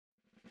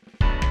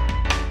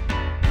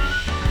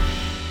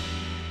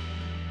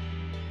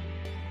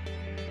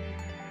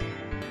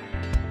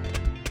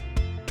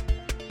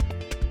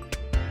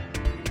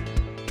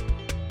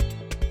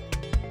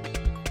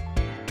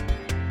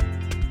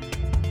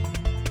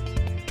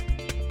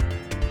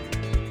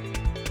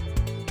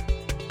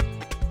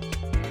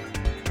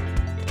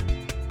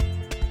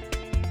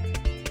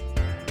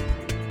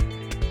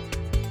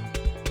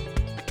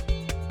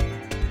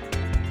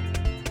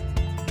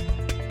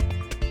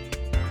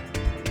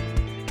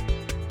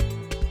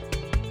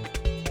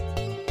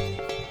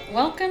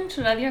Welcome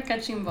to Radio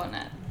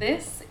Cachimbona.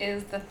 This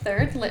is the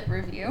third lit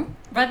review.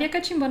 Radio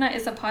Cachimbona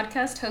is a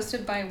podcast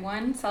hosted by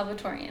one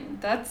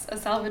Salvatorian, that's a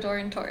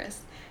Salvadoran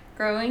tourist,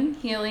 growing,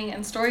 healing,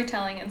 and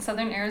storytelling in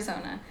southern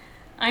Arizona.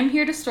 I'm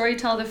here to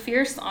storytell the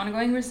fierce,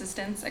 ongoing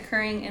resistance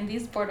occurring in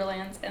these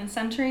borderlands and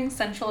centering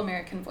Central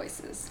American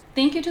voices.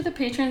 Thank you to the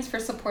patrons for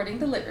supporting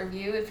the lit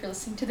review. If you're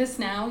listening to this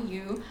now,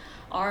 you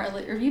are a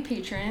lit review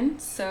patron,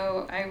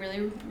 so I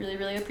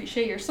really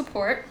appreciate your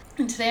support.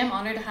 And today I'm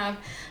honored to have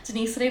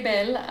Denise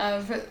Rebel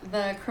of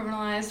the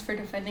Criminalized for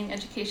Defending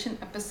Education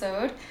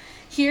episode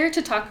here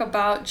to talk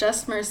about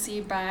Just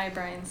Mercy by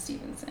Bryan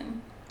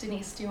Stevenson.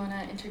 Denise, do you want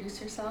to introduce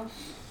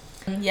yourself?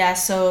 Yeah,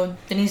 so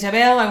Denise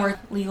Rebel, I work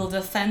legal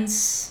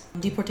defense,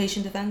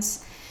 deportation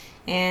defense,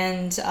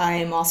 and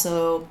I'm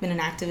also been an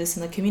activist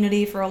in the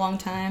community for a long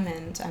time,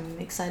 and I'm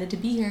excited to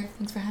be here.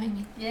 Thanks for having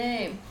me.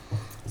 Yay.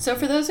 So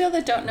for those of you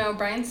that don't know,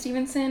 Bryan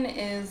Stevenson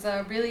is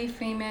a really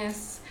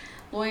famous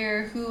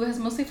lawyer who has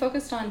mostly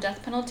focused on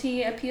death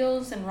penalty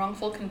appeals and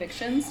wrongful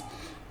convictions.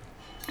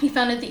 He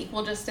founded the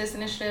Equal Justice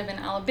Initiative in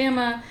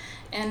Alabama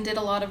and did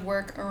a lot of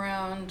work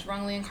around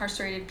wrongly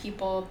incarcerated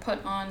people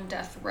put on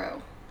death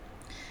row.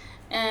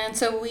 And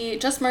so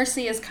Just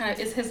Mercy is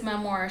his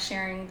memoir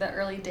sharing the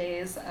early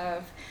days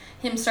of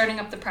him starting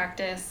up the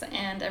practice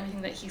and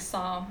everything that he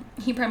saw.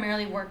 He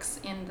primarily works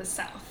in the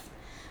South.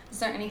 Is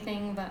there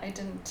anything that I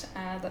didn't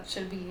add that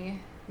should be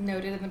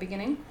noted in the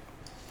beginning?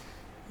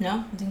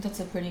 No, I think that's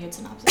a pretty good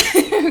synopsis.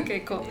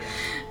 Okay, cool.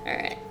 All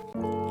right.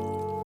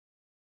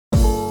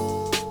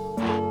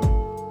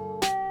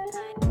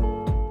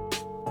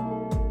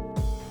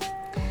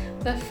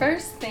 The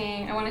first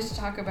thing I wanted to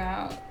talk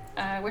about,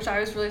 which I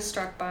was really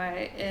struck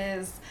by,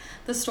 is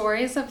the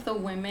stories of the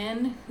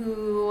women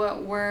who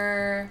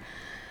were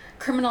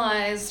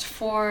criminalized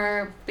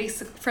for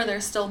their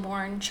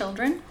stillborn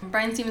children.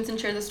 Bryan Stevenson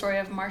shared the story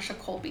of Marsha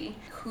Colby,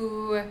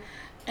 who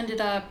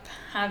ended up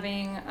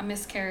having a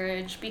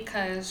miscarriage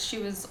because she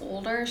was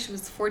older. She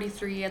was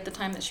 43 at the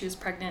time that she was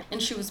pregnant,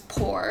 and she was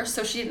poor,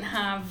 so she didn't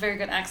have very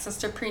good access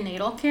to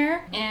prenatal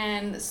care,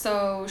 and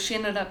so she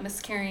ended up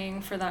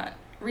miscarrying for that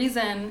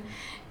reason.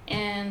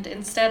 And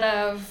instead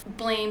of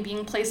blame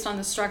being placed on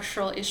the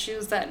structural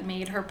issues that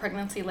made her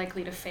pregnancy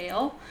likely to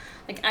fail,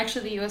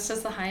 actually the U.S.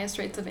 has the highest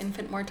rates of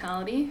infant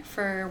mortality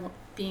for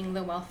being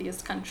the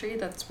wealthiest country.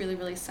 That's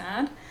really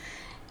sad.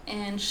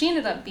 And she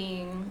ended up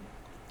being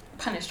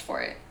punished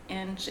for it,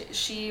 and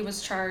she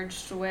was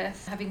charged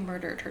with having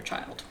murdered her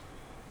child.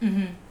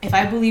 Mm-hmm. If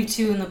I believe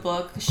too in the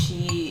book,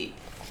 she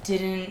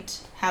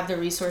didn't have the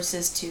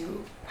resources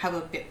to have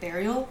a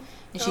burial,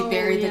 and she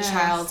buried the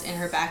child in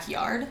her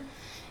backyard.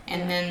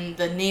 And then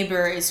the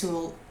neighbor is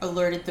who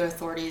alerted the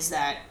authorities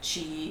that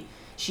she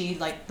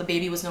the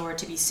baby was nowhere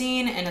to be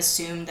seen, and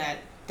assumed that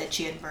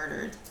she had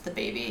murdered the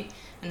baby.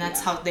 And that's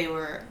how they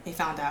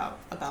found out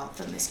about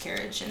the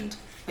miscarriage and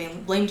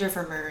blamed her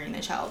for murdering the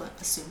child,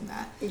 assumed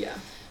that. Yeah.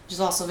 Which is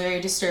also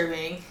very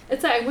disturbing.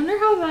 I wonder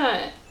how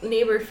that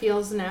neighbor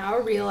feels now,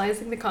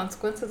 realizing the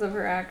consequences of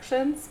her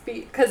actions,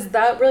 because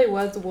that really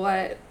was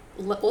what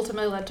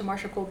ultimately led to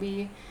Marsha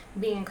Colby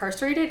being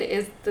incarcerated,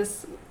 is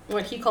this,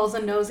 what he calls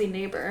a nosy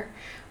neighbor,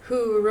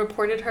 who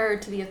reported her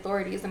to the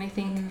authorities. And I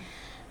think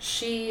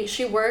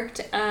she worked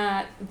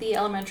at the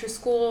elementary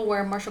school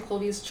where Marsha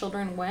Colby's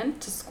children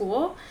went to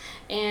school,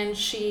 and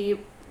she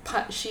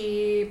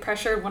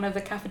pressured one of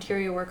the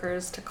cafeteria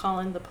workers to call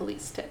in the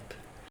police tip.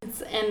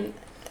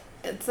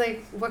 It's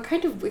like, what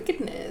kind of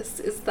wickedness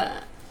is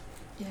that?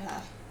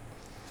 Yeah.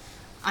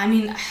 I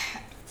mean,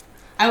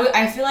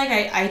 I feel like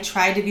I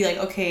tried to be like,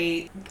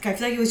 okay, I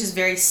feel like it was just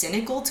very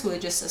cynical to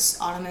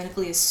just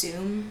automatically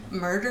assume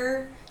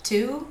murder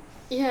too.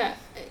 Yeah.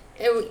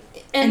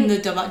 And the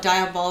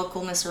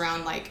diabolicalness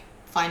around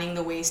finding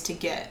the ways to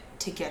get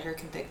her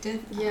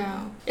convicted.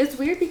 Yeah. It's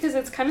weird because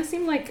it's kind of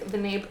seemed like the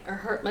neighbor,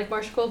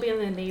 Marsha Colby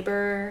and the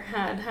neighbor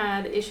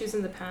had issues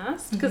in the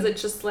past, because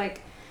it's just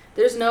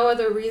there's no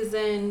other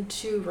reason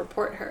to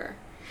report her.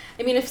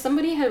 I mean, if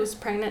somebody was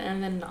pregnant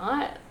and then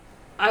not,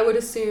 I would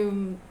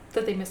assume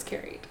that they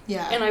miscarried.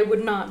 Yeah. And I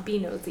would not be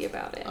nosy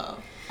about it. Oh.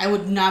 I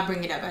would not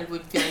bring it up. I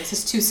would feel like this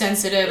is too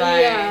sensitive.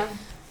 Yeah.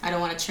 I don't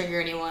want to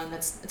trigger anyone.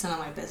 It's none of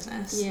my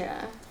business.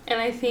 Yeah.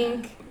 And I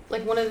think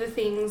one of the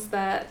things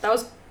that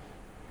was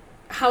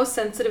how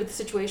sensitive the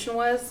situation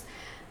was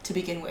to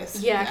begin with.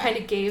 Yeah. Kind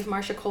of gave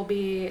Marsha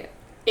Colby,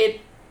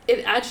 it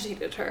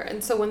agitated her.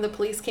 And so when the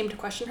police came to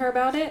question her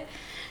about it,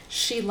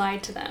 she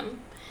lied to them.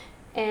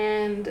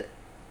 And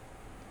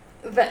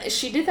that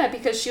she did that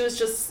because she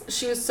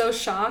was so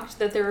shocked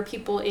that there were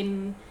people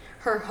in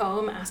her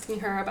home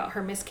asking her about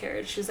her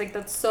miscarriage. She was like,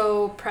 that's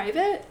so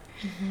private.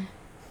 Mm-hmm.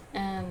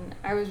 And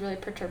I was really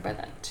perturbed by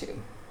that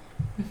too.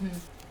 Mm-hmm.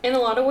 In a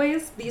lot of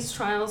ways, these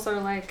trials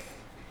are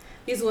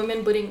these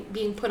women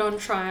being put on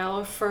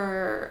trial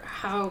for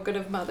how good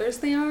of mothers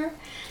they are.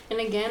 And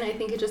again, I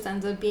think it just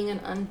ends up being an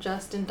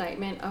unjust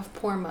indictment of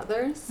poor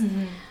mothers.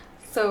 Mm-hmm.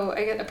 So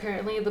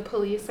apparently the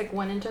police like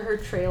went into her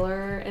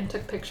trailer and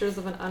took pictures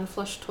of an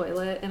unflushed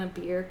toilet and a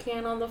beer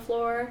can on the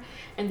floor,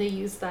 and they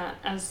used that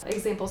as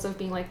examples of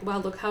being like, wow,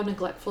 look how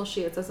neglectful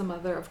she is as a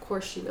mother. Of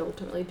course she would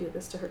ultimately do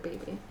this to her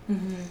baby.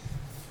 Mm-hmm.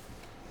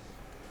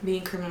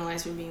 Being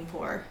criminalized for being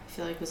poor, I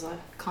feel like, was a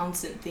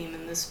constant theme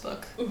in this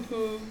book.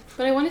 Mm-hmm.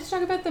 But I wanted to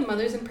talk about the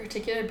mothers in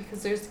particular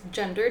because there's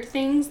gendered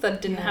things that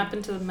didn't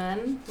happen to the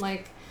men.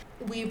 Like,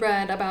 we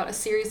read about a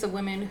series of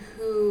women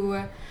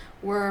who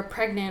were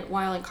pregnant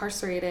while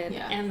incarcerated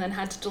and then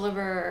had to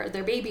deliver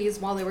their babies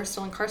while they were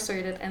still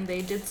incarcerated, and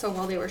they did so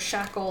while they were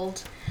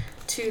shackled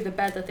to the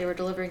bed that they were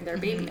delivering their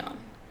baby on.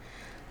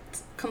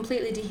 It's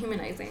completely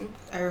dehumanizing.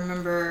 I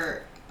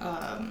remember,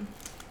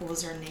 what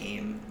was her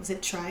name? Was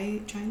it Trina?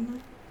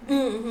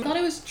 Mm-hmm. I thought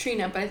it was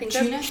Trina, but I think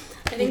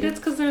that's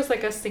because there's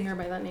like a singer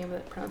by that name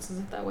that pronounces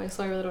it that way,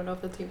 so I really don't know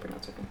if that's how you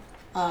pronounce her name.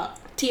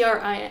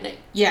 Trina.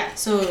 Yeah,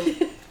 so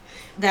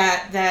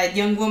that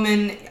young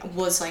woman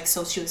was like,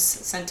 so she was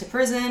sent to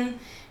prison,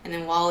 and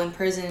then while in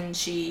prison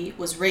she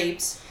was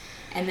raped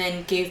and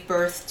then gave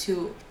birth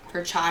to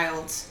her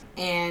child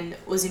and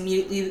was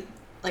immediately,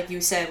 like you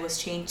said, was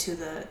chained to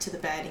the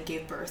bed and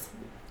gave birth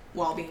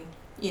while being,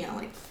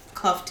 like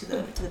cuffed to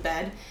the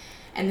bed.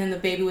 And then the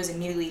baby was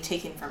immediately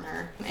taken from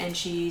her, and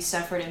she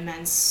suffered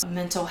immense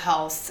mental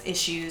health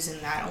issues, and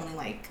that only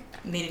like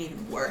made it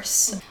even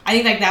worse. I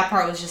think like that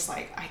part was just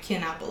like, I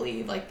cannot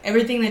believe like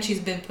everything that she's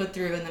been put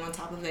through, and then on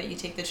top of it you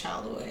take the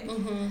child away.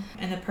 Mm-hmm.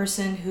 And the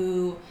person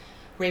who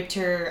raped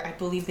her, I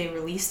believe they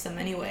released them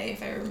anyway,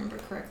 if I remember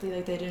correctly.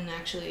 Like, they didn't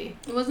actually...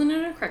 Wasn't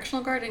it a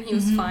correctional guard and he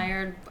was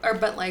fired?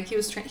 But like he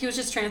was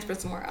just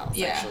transferred somewhere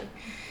else, actually.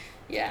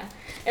 Yeah.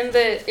 And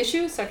the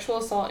issue of sexual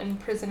assault in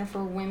prison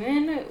for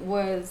women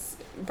was...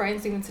 Bryan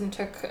Stevenson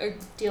took a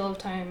deal of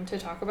time to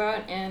talk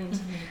about, and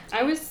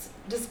I was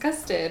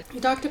disgusted. He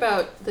talked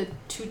about the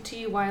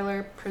Tutti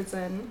Weiler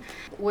prison,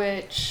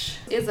 which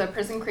is a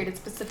prison created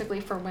specifically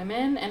for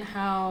women, and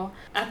how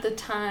at the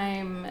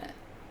time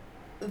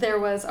there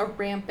was a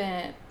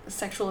rampant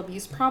sexual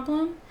abuse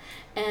problem,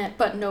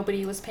 but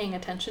nobody was paying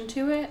attention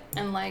to it,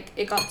 and like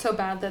it got so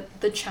bad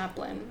that the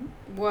chaplain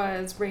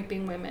was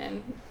raping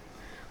women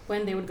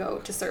when they would go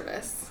to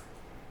service.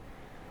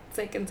 It's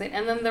like insane.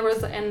 And then there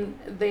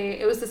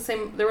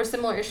were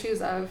similar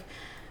issues of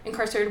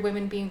incarcerated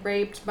women being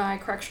raped by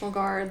correctional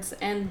guards,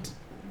 and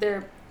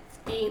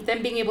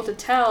being able to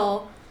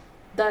tell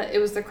that it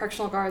was the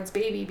correctional guard's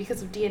baby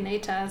because of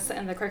DNA tests,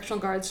 and the correctional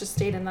guards just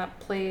stayed in that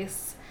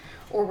place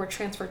or were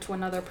transferred to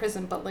another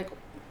prison, but like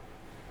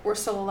were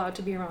still allowed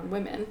to be around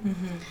women.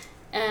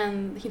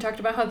 And he talked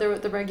about how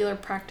the regular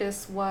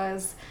practice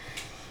was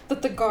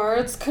that the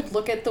guards could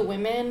look at the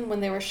women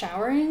when they were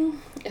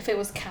showering if it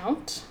was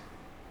count.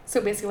 So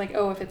basically, like,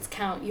 oh, if it's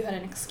count, you had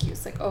an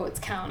excuse. Like, oh, it's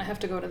count. I have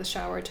to go to the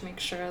shower to make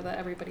sure that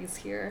everybody's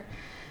here.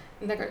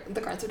 And the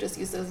guards would just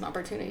use it as an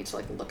opportunity to,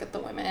 like, look at the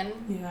women.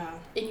 Yeah.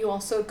 And you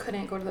also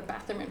couldn't go to the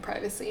bathroom in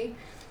privacy.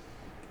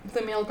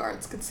 The male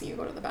guards could see you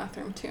go to the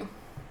bathroom, too.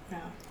 Yeah.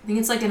 I think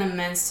it's, like, an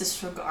immense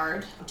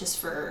disregard just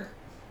for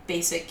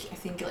basic, I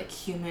think, like,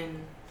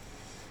 human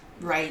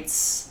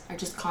rights are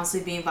just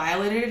constantly being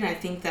violated. And I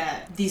think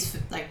that these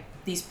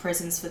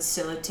prisons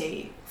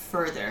facilitate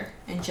further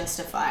and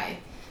justify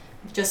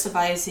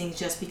things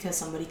just because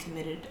somebody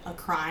committed a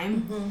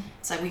crime.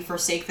 It's like we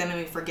forsake them and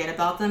we forget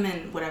about them,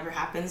 and whatever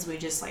happens, we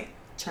just like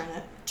turn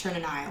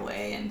an eye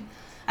away. And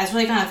I just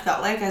really kind of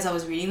felt like, as I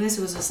was reading this,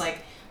 it was just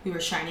like we were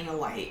shining a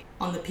light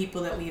on the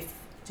people that we've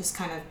just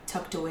kind of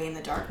tucked away in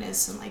the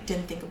darkness and like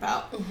didn't think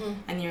about.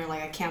 And you're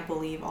like, I can't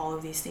believe all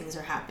of these things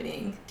are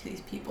happening to these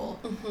people,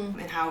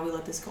 and how we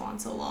let this go on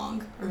so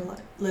long, or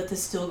let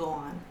this still go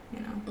on,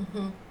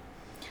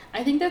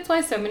 I think that's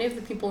why so many of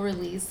the people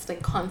released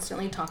like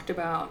constantly talked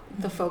about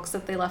the folks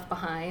that they left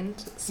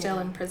behind still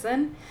in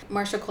prison.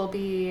 Marsha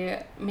Colby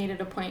made it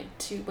a point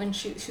to, when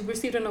she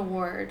received an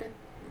award,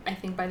 I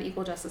think by the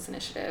Equal Justice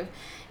Initiative,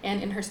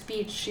 and in her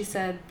speech she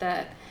said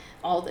that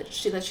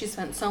she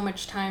spent so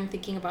much time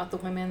thinking about the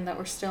women that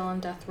were still on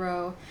death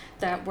row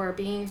that were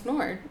being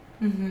ignored.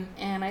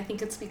 And I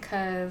think it's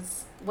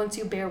because once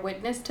you bear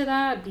witness to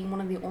that, being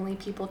one of the only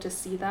people to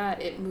see that,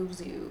 it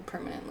moves you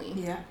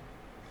permanently.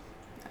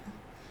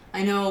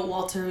 I know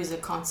Walter, who's a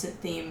constant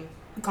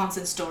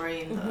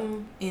story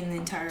in the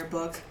entire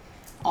book,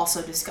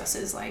 also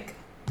discusses like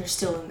they're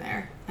still in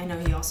there. I know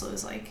he also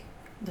is like,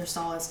 they're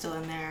still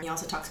in there. He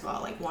also talks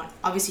about like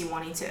obviously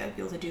wanting to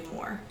be able to do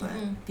more, but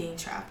being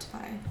trapped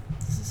by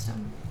the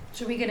system.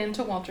 Should we get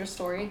into Walter's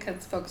story,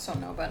 because folks don't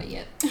know about it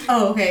yet?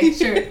 Oh, okay,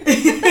 sure.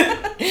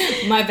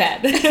 My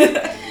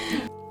bad.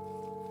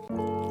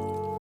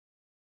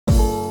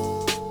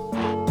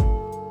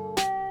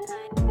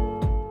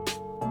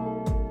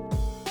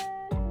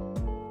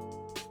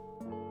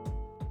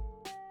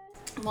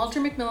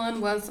 Walter McMillian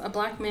was a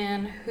black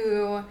man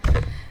who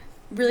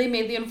really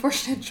made the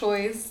unfortunate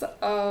choice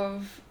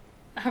of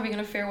having an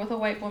affair with a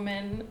white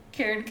woman,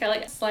 Karen Kelly.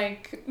 It's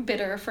like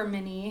bitter for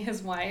Minnie,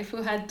 his wife,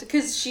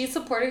 because she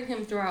supported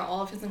him throughout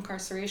all of his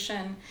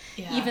incarceration,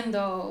 even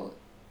though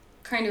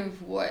kind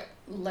of what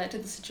led to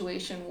the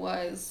situation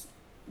was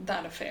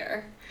that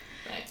affair.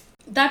 Right.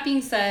 That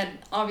being said,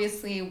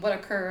 obviously what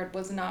occurred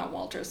was not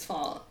Walter's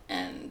fault,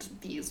 and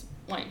these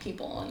white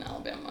people in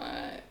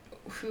Alabama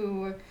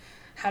who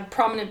had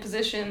prominent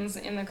positions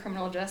in the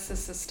criminal justice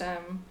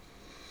system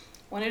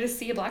wanted to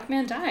see a black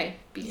man die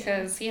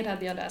because he had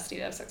the audacity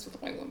to have sex with a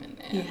white woman.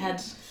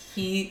 And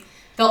he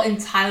felt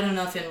entitled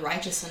enough and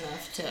righteous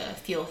enough to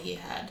feel he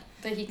had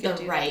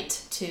the right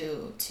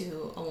to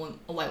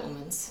a white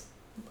woman's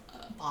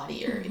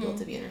body or able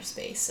to be in her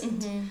space.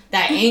 And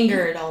that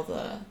angered all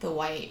the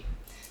white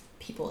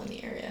people in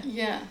the area.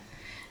 Yeah.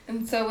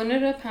 And so what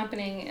ended up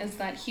happening is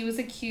that he was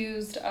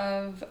accused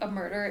of a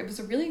murder. It was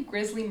a really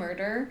grisly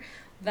murder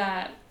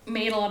that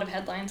made a lot of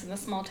headlines in the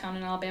small town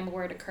in Alabama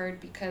where it occurred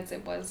because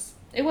it was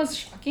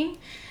shocking.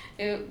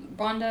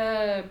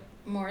 Rhonda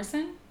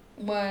Morrison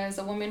was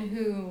a woman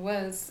who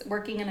was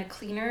working in a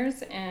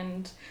cleaners,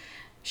 and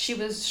she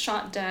was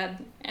shot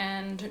dead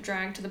and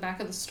dragged to the back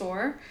of the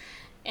store.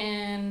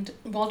 And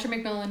Walter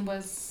McMillan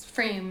was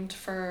framed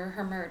for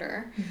her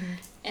murder.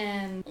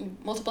 And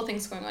multiple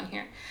things going on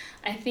here.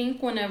 I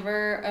think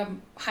whenever a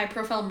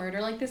high-profile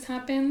murder like this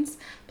happens,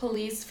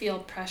 police feel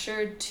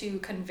pressured to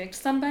convict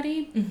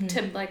somebody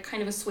to like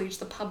kind of assuage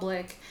the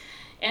public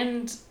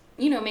and,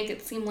 you know, make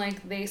it seem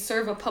like they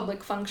serve a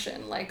public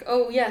function. Like,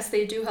 oh yes,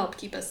 they do help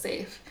keep us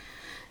safe.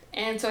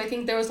 And so I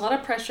think there was a lot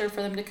of pressure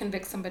for them to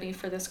convict somebody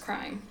for this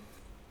crime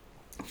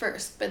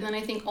first. But then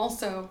I think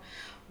also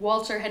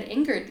Walter had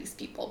angered these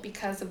people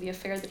because of the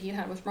affair that he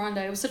had with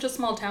Rhonda. It was such a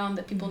small town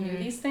that people knew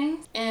these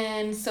things.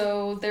 And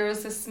so there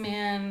was this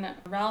man,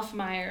 Ralph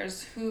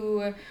Myers,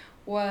 who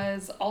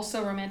was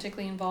also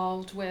romantically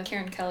involved with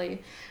Karen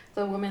Kelly,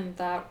 the woman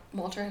that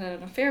Walter had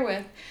an affair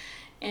with.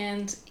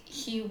 And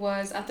he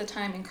was at the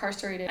time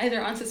incarcerated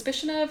either on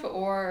suspicion of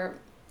or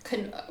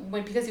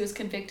because he was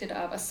convicted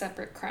of a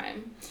separate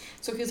crime.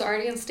 So he was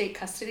already in state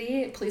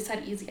custody. Police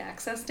had easy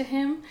access to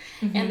him,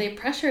 and they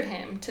pressured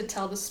him to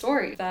tell the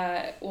story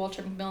that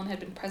Walter McMillan had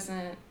been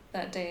present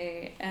that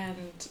day.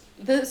 And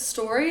the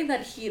story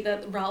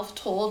that Ralph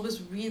told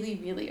was really,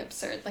 really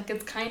absurd. Like,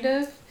 it's kind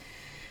of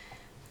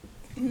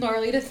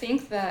gnarly to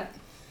think that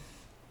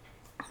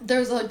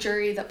there's a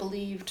jury that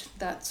believed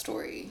that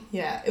story.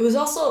 Yeah, it was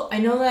also, I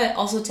know that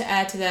also to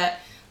add to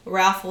that,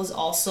 Ralph was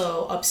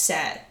also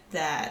upset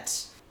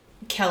that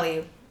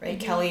Kelly, right?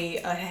 Kelly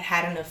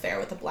had an affair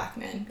with a black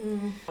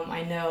man.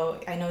 I know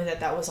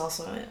that was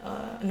also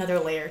another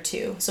layer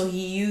too. So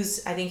he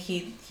used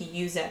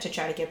used that to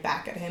try to get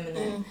back at him, and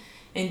then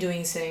in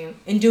doing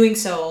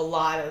so, a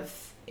lot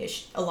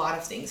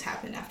of things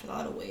happened after, a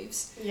lot of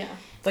waves. Yeah.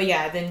 But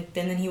yeah,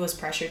 then he was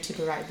pressured to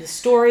provide this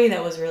story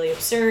that was really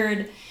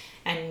absurd,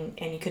 and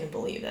you couldn't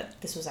believe that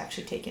this was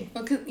actually taken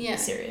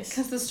serious.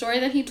 Because the story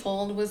that he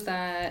told was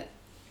that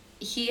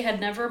he had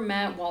never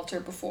met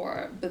Walter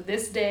before, but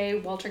this day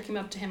Walter came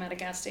up to him at a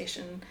gas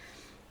station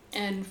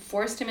and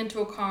forced him into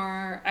a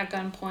car at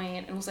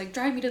gunpoint and was like,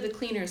 drive me to the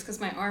cleaners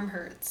because my arm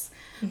hurts.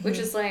 Which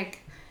is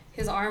like,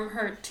 his arm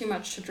hurt too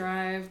much to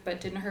drive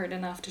but didn't hurt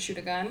enough to shoot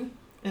a gun.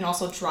 And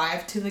also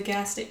drive to the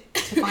gas station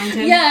to find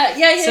him.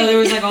 Yeah. So there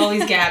was like all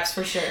these gaps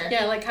for sure.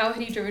 Yeah, like how had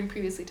he driven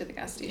previously to the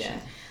gas station? Yeah.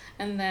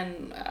 And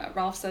then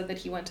Ralph said that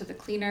he went to the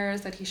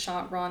cleaners, that he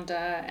shot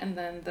Rhonda, and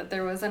then that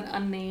there was an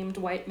unnamed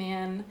white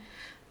man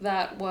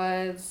that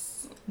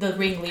was the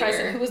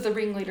ringleader, who was the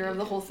ringleader of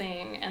the whole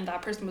thing, and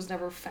that person was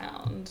never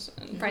found.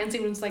 And Brian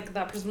Stevens like,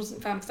 that person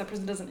wasn't found because that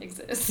person doesn't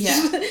exist.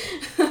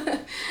 Yeah.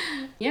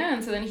 Yeah,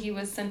 and so then he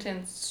was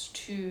sentenced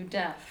to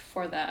death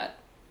for that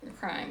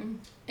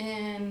crime.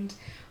 And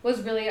what's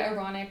really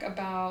ironic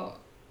about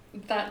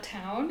that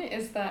town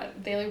is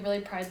that they really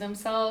pride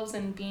themselves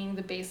in being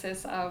the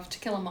basis of To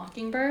Kill a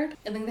Mockingbird.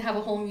 I think they have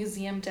a whole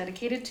museum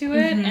dedicated to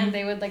it, and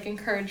they would like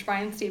encourage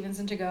Brian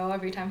Stevenson to go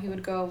every time he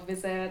would go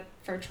visit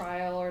for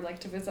trial or like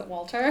to visit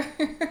Walter.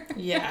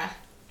 Yeah.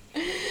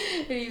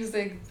 And he was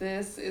like,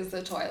 this is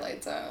the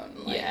Twilight Zone.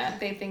 Like,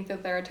 they think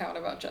that they're a town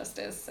about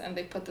justice, and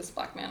they put this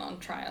black man on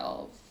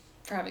trial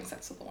for having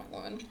sex with a white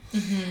woman.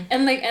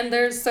 And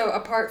there's, so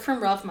apart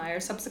from Ralph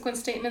Myers' subsequent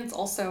statements,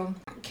 also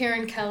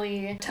Karen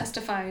Kelly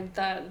testified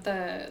that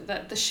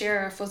the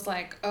sheriff was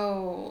like,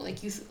 oh,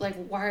 like, you, like,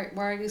 why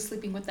are you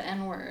sleeping with the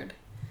N-word?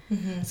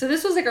 So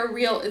this was like a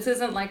real, this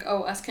isn't like,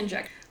 oh, us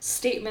conjecture.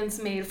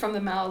 Statements made from the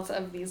mouths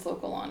of these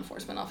local law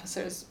enforcement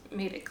officers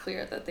made it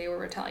clear that they were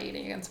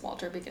retaliating against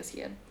Walter because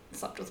he had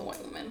slept with a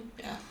white woman.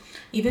 Yeah.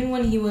 Even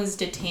when he was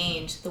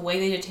detained, the way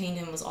they detained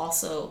him was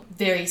also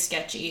very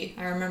sketchy.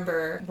 I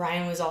remember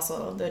Brian was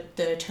also,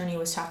 the attorney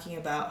was talking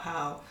about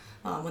how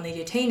when they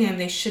detained him,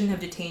 they shouldn't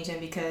have detained him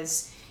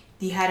because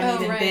he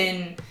hadn't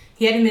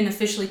been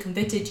officially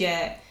convicted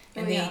yet.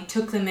 And they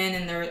took them in,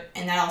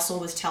 and that also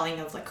was telling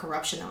of like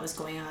corruption that was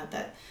going on,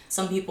 that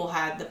some people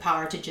had the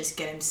power to just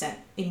get him sent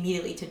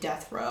immediately to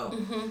death row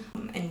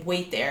and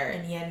wait there,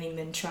 and he hadn't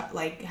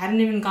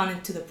even gone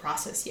into the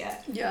process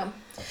yet. Yeah.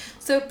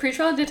 So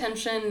pretrial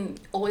detention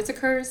always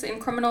occurs in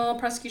criminal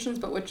prosecutions,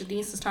 but what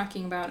Janice is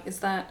talking about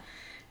is that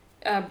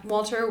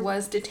Walter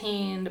was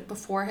detained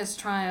before his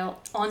trial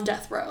on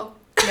death row.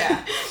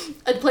 Yeah.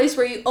 A place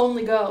where you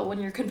only go when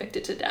you're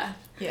convicted to death.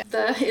 Yeah.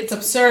 It's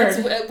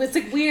absurd. It's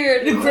like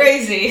weird. And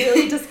crazy.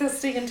 Really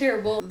disgusting and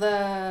terrible.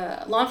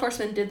 The law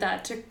enforcement did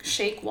that to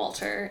shake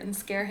Walter and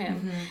scare him.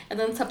 Mm-hmm. And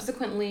then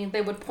subsequently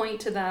they would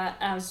point to that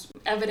as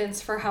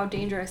evidence for how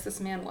dangerous this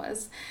man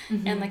was.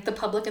 Mm-hmm. And like the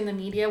public and the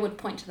media would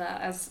point to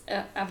that as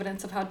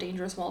evidence of how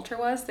dangerous Walter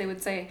was. They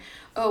would say,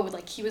 oh,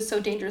 like he was so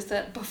dangerous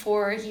that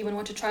before he even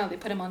went to trial, they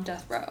put him on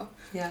death row.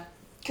 Yeah.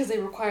 Because they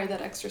required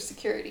that extra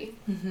security.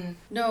 Mm-hmm.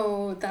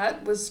 No,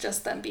 that was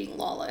just them being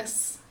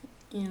lawless,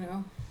 you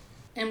know.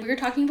 And we were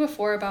talking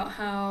before about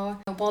how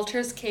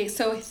Walter's case,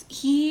 so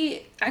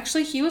he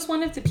was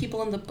one of the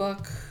people in the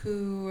book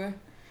who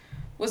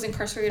was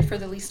incarcerated for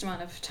the least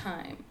amount of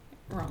time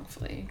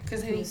wrongfully.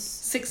 Because I think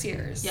 6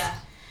 years. Yeah.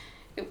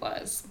 It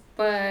was.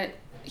 But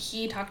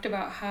he talked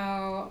about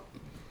how,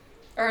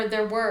 or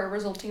there were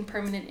resulting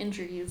permanent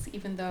injuries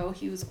even though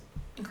he was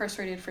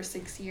incarcerated for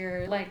 6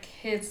 years. Like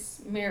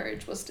his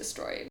marriage was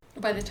destroyed.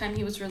 By the time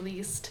he was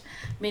released,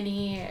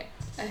 Minnie,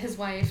 his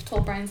wife,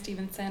 told Bryan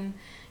Stevenson,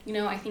 you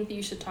know, I think that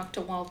you should talk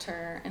to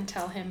Walter and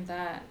tell him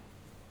that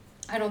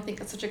I don't think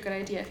it's such a good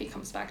idea if he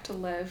comes back to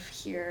live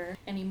here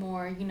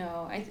anymore. You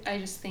know, I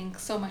just think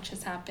so much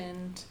has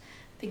happened.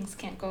 Things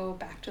can't go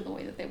back to the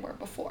way that they were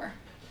before.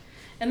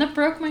 And that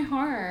broke my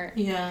heart.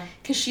 Yeah.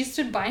 Because she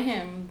stood by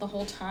him the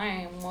whole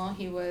time while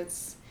he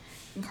was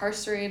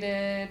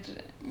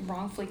incarcerated,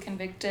 wrongfully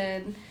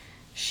convicted.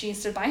 She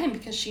stood by him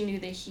because she knew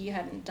that he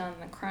hadn't done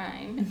the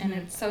crime. Mm-hmm. And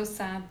it's so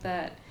sad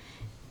that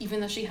even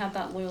though she had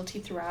that loyalty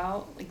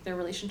throughout, like their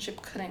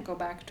relationship couldn't go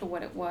back to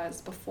what it was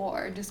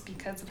before just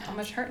because of how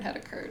much hurt had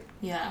occurred.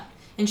 Yeah.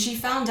 And she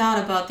found out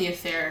about the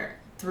affair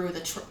through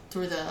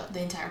the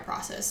entire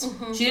process.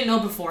 Mm-hmm. She didn't know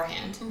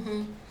beforehand.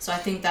 Mm-hmm. So I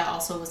think that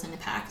also was an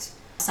impact,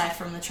 aside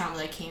from the trauma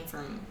that came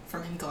from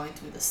him going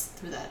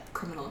through that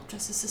criminal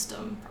justice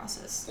system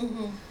process.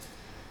 Mm-hmm.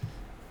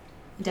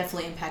 It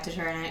definitely impacted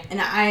her, and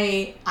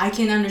I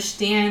can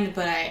understand,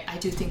 but I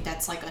do think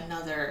that's like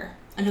another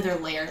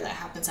layer that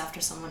happens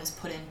after someone is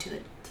put into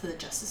the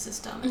justice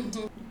system. And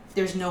Mm-hmm.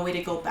 there's no way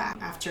to go back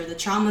after the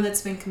trauma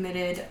that's been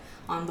committed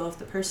on both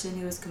the person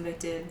who was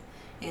convicted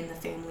and the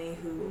family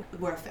who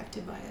were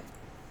affected by it.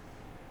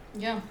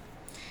 Yeah.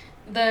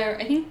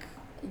 I think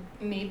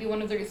maybe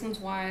one of the reasons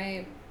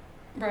why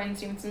Bryan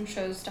Stevenson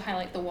chose to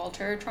highlight the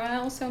Walter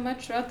trial so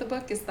much throughout the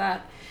book is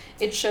that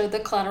it showed the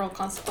collateral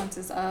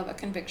consequences of a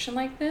conviction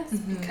like this.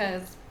 Mm-hmm.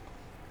 Because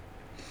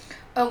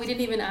we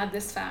didn't even add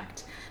this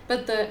fact,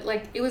 but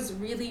it was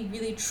really,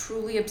 really,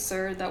 truly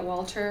absurd that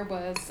Walter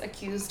was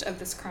accused of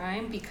this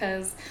crime,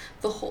 because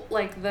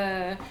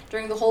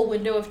during the whole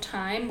window of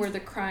time where the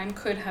crime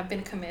could have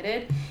been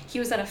committed, he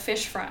was at a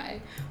fish fry.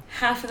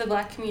 Half of the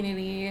black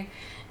community,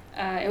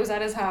 it was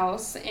at his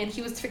house, and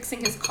he was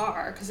fixing his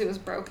car because it was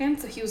broken.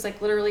 So he was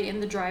like literally in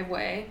the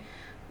driveway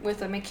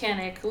with a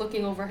mechanic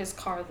looking over his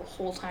car the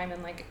whole time,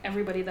 and like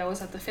everybody that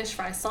was at the fish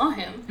fry saw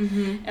him.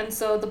 Mm-hmm. And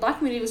so the black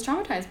community was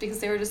traumatized because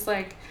they were just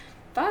like,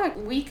 fuck,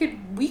 we could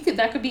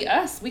that could be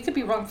us. We could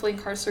be wrongfully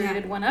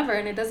incarcerated whenever,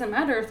 and it doesn't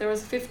matter if there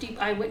was 50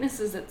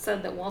 eyewitnesses that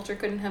said that Walter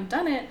couldn't have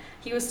done it.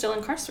 He was still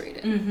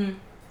incarcerated. Mm-hmm.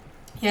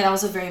 Yeah, that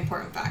was a very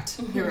important fact.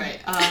 Mm-hmm. You're right.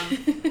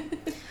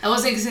 That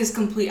wasn't his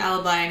complete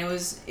alibi, and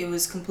it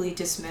was completely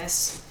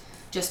dismissed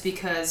just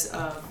because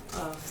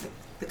of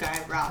the guy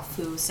Ralph,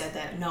 who said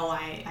that no,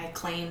 I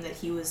claim that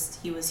he was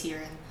here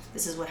and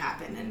this is what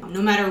happened, and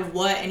no matter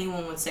what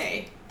anyone would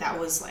say, that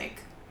was like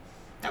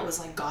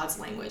God's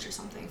language or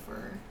something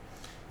for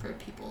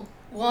people.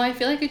 Well, I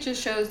feel like it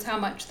just shows how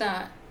much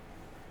that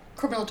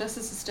criminal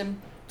justice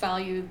system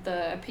valued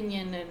the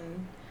opinion and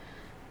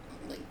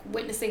like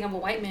witnessing of a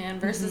white man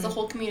versus Mm-hmm. a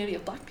whole community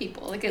of black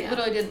people. Like it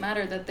literally didn't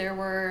matter that there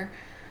were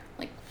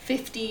like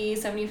 50,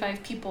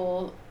 75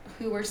 people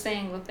who were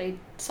saying that they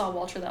saw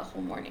Walter that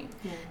whole morning.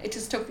 Yeah. It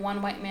just took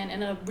one white man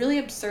and a really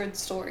absurd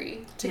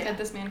story to Yeah. get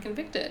this man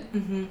convicted.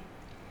 Mm-hmm.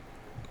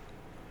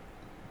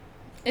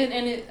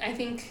 I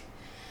think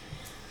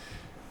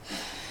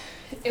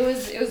it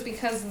was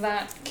because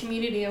that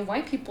community of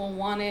white people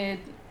wanted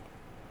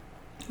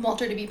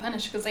Walter to be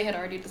punished because they had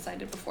already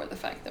decided before the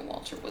fact that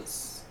Walter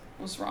was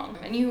wrong.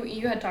 And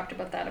you had talked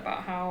about that,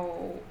 about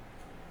how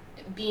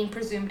being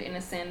presumed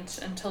innocent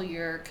until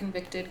you're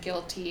convicted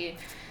guilty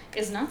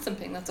is not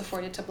something that's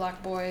afforded to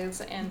black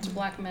boys and to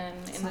black men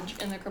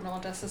in the criminal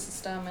justice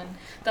system. And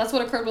that's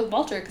what occurred with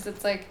Walter, because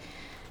it's like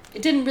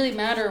it didn't really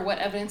matter what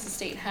evidence the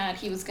state had,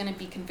 he was going to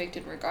be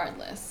convicted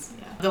regardless.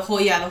 Yeah. The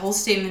whole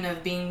statement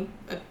of being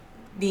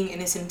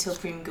innocent until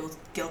proven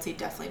guilty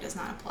definitely does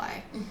not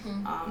apply.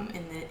 Mm-hmm.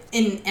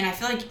 And I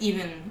feel like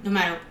even no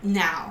matter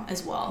now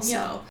as well.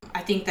 Yeah. So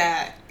I think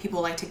that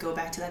people like to go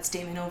back to that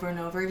statement over and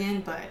over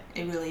again, but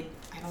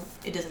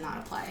it does not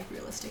apply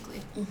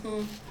realistically.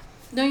 Mm-hmm.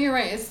 No, you're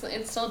right.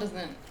 It still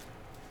doesn't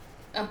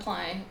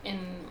apply in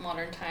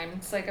modern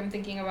times. Like I'm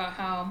thinking about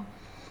how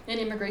in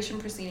immigration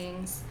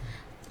proceedings,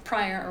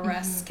 prior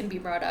arrests can be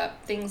brought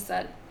up. Things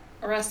that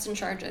arrest and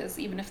charges,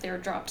 even if they were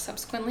dropped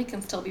subsequently,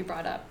 can still be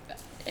brought up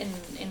in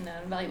an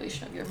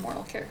evaluation of your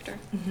moral character.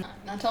 Mm-hmm.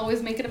 Not to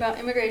always make it about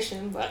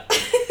immigration, but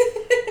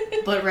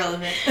but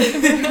relevant.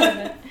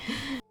 relevant.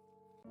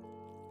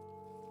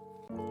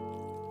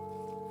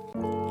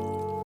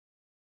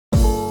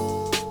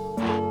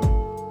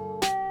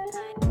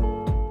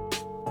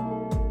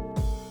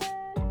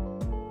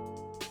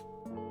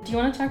 Do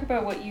you want to talk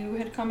about what you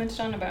had commented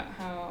on about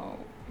how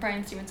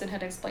Bryan Stevenson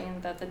had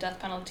explained that the death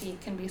penalty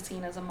can be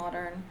seen as a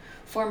modern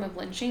form of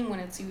lynching when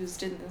it's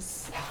used in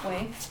this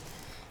way?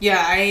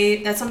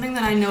 Yeah, that's something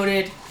that I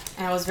noted,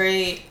 and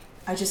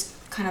I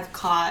just kind of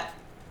caught,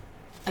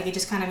 like, it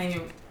just kind of made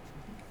me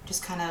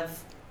just kind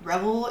of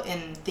revel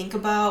and think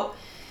about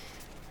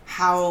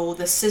how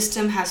the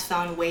system has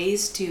found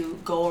ways to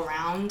go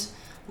around,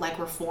 like,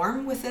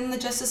 reform within the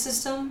justice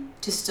system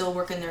to still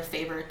work in their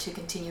favor, to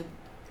continue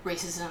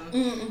racism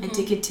and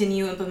to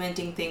continue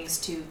implementing things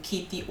to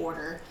keep the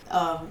order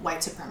of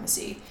white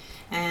supremacy.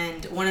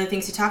 And one of the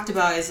things he talked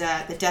about is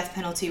that the death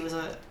penalty was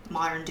a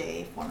modern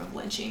day form of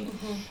lynching.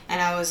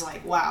 And I was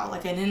like, wow,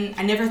 like I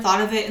never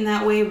thought of it in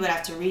that way, but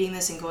after reading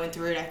this and going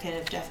through it, I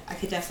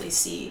could definitely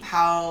see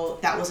how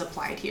that was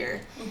applied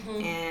here.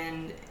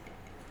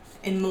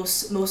 And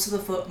most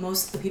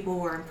of the people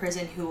who are in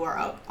prison who are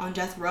up on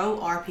death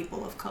row are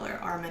people of color,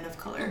 are men of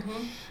color,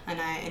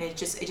 and it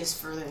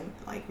just further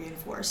like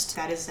reinforced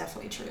that is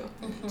definitely true.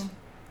 And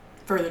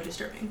further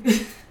disturbing.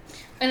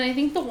 And I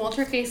think the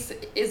Walter case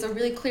is a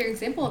really clear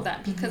example of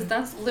that, because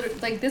that's literally,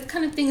 like, this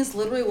kind of thing is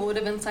literally what would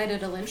have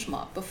incited a lynch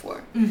mob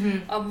before.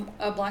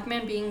 A black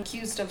man being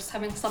accused of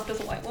having slept with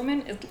a white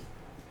woman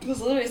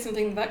was literally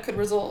something that could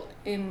result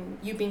in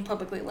you being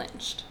publicly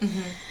lynched.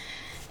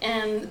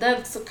 And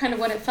that's kind of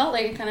what it felt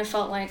like. It kind of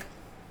felt like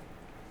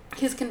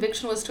his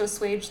conviction was to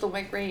assuage the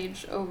white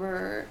rage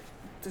over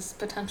this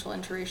potential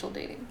interracial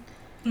dating.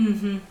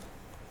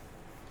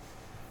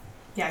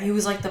 Yeah, he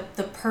was like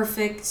the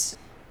perfect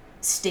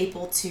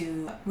staple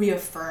to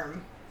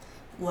reaffirm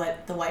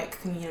what the white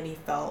community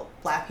felt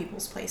black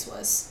people's place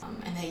was.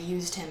 And they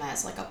used him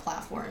as like a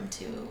platform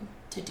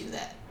to do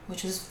that,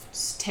 which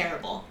was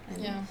terrible.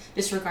 And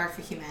disregard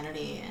for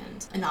humanity,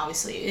 and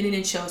obviously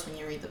it shows when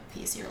you read the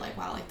piece. You're like,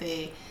 wow, like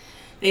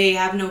they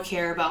have no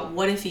care about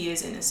what if he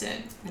is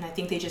innocent. And I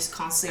think they just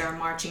constantly are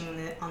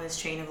marching on this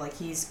train of like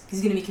he's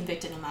gonna be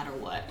convicted no matter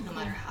what, no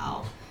matter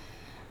how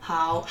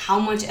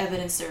much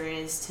evidence there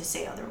is to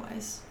say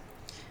otherwise.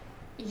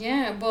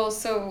 Yeah, well,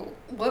 so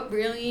what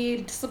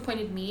really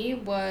disappointed me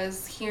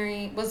was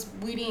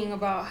reading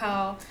about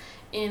how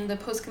in the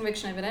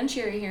post-conviction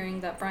evidentiary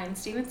hearing that Bryan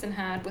Stevenson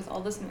had, with all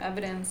this new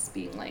evidence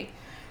being like,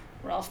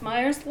 Ralph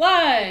Myers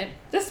lied.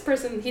 This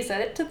person, he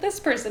said it to this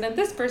person and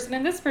this person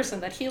and this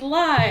person that he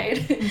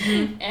lied.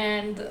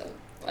 And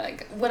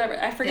like whatever,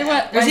 I forget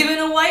what. There's even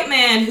a white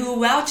man who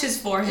vouches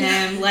for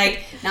him,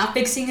 like not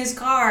fixing his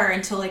car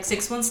until like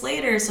 6 months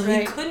later, so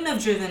he couldn't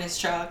have driven his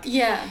truck.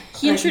 Yeah,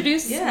 he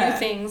introduced new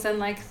things, and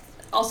like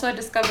also I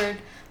discovered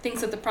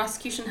things that the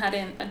prosecution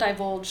hadn't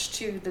divulged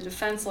to the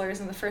defense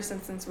lawyers in the first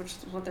instance, which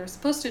is what they're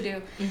supposed to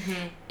do.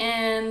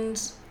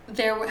 And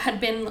there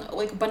had been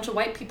like a bunch of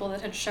white people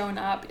that had shown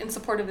up in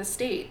support of the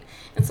state,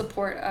 in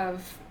support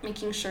of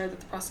making sure that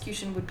the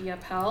prosecution would be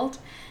upheld,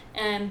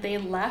 and they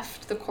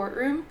left the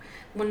courtroom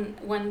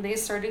when they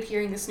started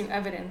hearing this new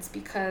evidence,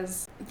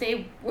 because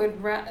they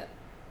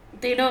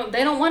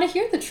don't want to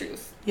hear the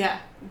truth. Yeah.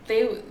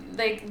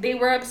 They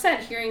were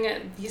upset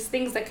hearing these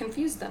things that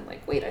confused them.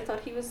 Like, wait, I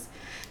thought he was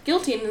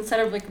guilty, and instead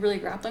of like really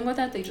grappling with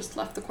that, they just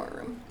left the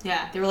courtroom.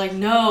 Yeah, they were like,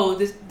 no,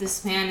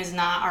 this man is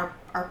not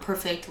our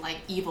perfect like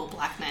evil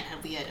black man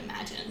we had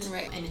imagined.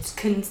 Right. And just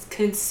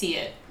couldn't see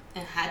it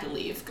and had to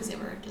leave because they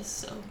were just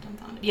so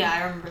dumbfounded. Yeah,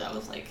 I remember that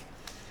was like,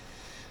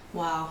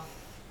 wow.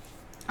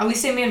 At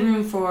least they made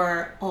room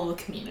for all the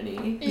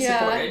community who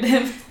supported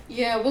him.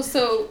 Yeah, well,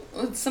 so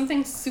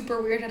something super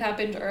weird had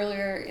happened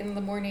earlier in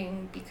the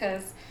morning,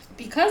 because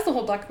the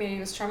whole black community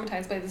was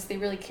traumatized by this. They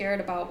really cared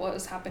about what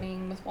was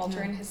happening with Walter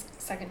and his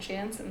second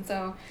chance, and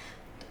so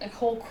a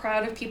whole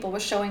crowd of people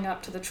was showing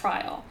up to the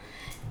trial,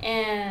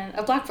 and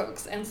of black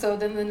folks. And so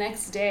then the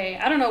next day,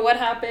 I don't know what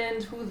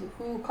happened,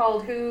 who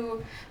called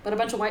who, but a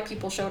bunch of white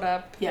people showed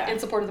up in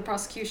support of the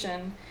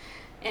prosecution.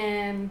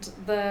 And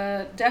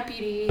the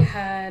deputy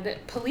had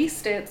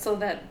policed it so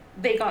that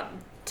they got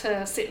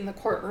to sit in the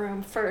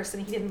courtroom first,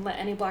 and he didn't let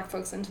any black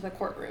folks into the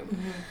courtroom.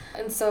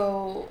 And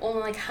so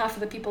only like half of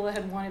the people that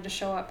had wanted to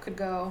show up could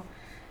go.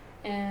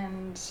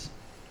 And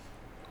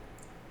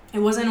it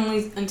wasn't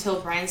only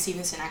until Bryan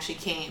Stevenson actually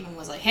came and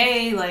was like,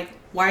 hey, like,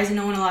 why isn't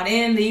no one allowed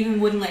in? They even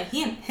wouldn't let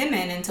him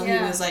in until he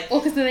was like... Well,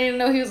 because they didn't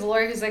know he was a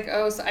lawyer. He's like,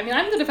 oh, so, I mean,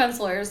 I'm the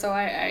defense lawyer, so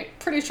I'm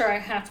pretty sure I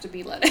have to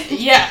be let in.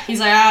 Yeah, he's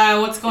like,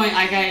 what's going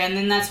on? Okay. And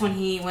then that's when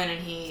he went and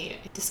he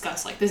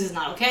discussed, like, this is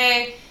not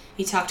okay.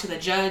 He talked to the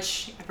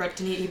judge.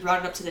 He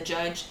brought it up to the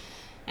judge,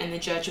 and the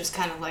judge was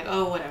kind of like,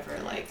 oh, whatever,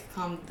 like...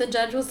 The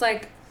judge was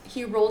like,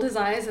 he rolled his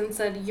eyes and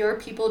said, your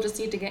people just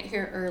need to get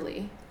here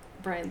early,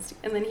 Bryan.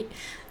 And then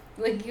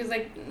he was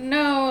like,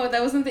 no,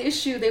 that wasn't the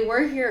issue. They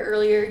were here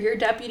earlier. Your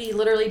deputy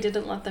literally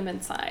didn't let them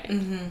inside.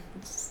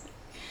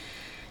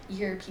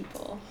 Your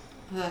people.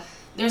 Ugh.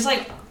 There's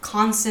like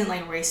constant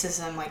like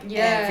racism like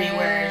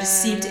everywhere,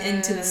 just seeped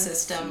into the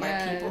system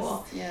by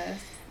people. Yes.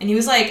 And he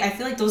was like, I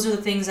feel like those are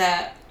the things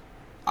that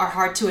are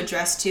hard to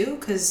address too,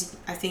 because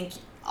I think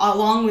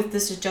along with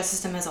this justice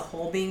system as a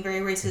whole being very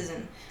racist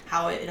and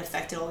how it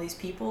affected all these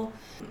people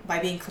by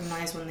being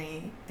criminalized when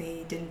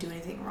they didn't do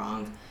anything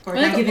wrong, or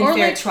not given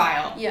fair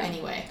trial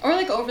anyway. Or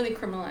like overly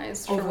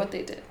criminalized for what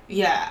they did.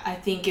 Yeah, I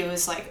think it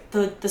was like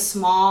the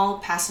small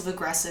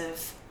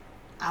passive-aggressive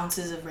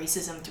ounces of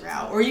racism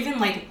throughout, or even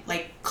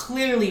like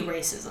clearly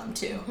racism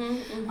too.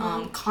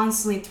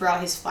 Constantly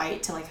throughout his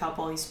fight to like help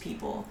all these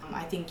people.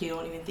 I think you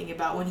don't even think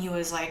about when he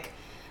was like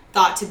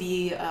thought to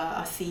be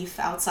a thief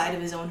outside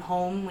of his own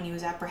home when he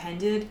was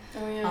apprehended.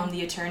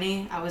 The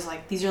attorney, I was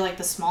like, these are like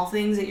the small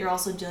things that you're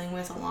also dealing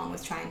with along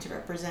with trying to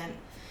represent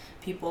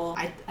people.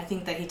 I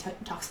think that he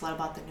talks a lot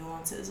about the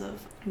nuances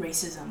of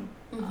racism.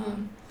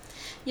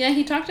 Yeah,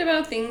 he talked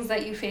about things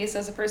that you face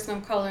as a person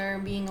of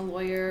color, being a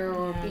lawyer,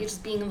 or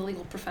just being in the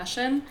legal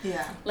profession.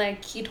 Yeah.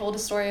 Like, he told a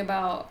story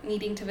about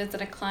needing to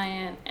visit a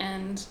client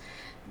and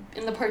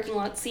in the parking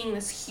lot seeing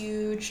this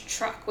huge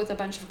truck with a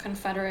bunch of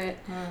Confederate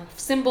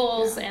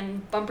symbols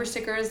and bumper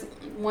stickers.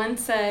 One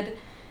said,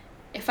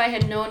 if I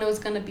had known it was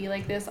going to be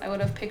like this, I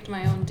would have picked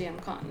my own damn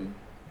cotton.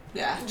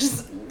 Yeah.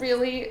 Just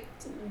really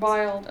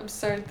wild,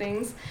 absurd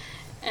things.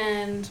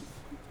 And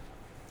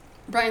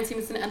Bryan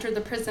Stevenson entered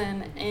the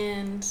prison,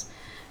 and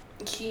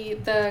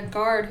the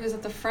guard who's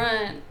at the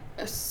front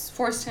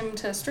forced him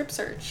to be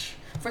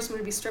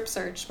strip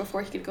searched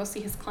before he could go see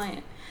his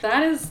client.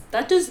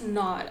 That does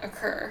not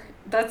occur.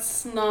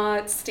 That's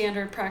not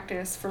standard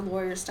practice for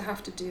lawyers to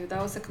have to do.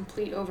 That was a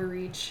complete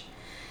overreach.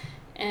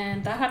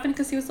 And that happened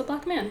because he was a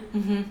black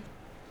man.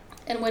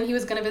 And when he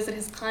was going to visit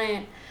his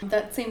client,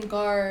 that same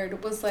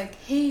guard was like,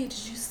 hey,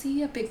 did you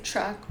see a big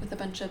truck with a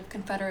bunch of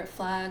Confederate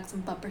flags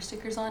and bumper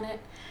stickers on it?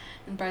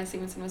 And Bryan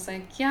Stevenson was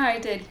like, yeah, I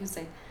did. He was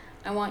like,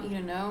 I want you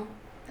to know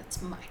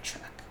that's my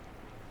truck.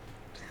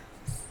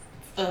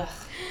 Ugh,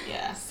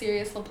 yeah.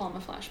 Serious La Palma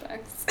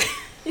flashbacks.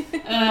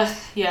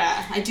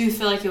 Yeah. I do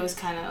feel like it was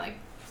kind of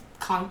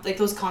like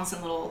those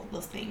constant little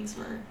things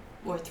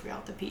were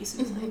throughout the piece.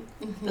 It was like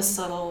the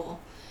subtle,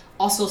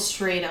 also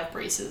straight up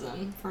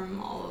racism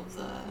from all of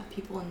the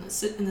people in the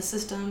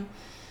system.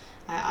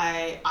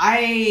 I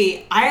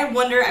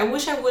wonder. I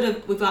wish I would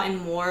have gotten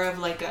more of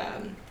like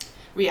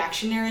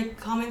reactionary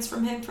comments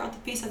from him throughout the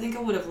piece. I think I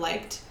would have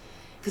liked,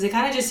 because it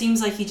kind of just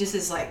seems like he just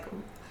is like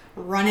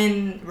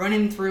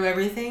running through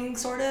everything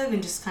sort of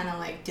and just kind of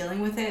like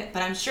dealing with it.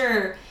 But I'm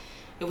sure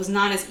it was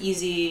not as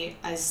easy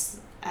as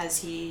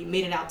he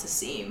made it out to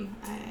seem.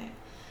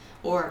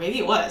 Or maybe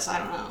it was. I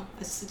don't know.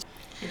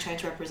 In trying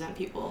to represent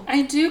people.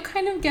 I do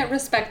kind of get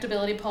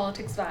respectability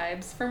politics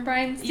vibes from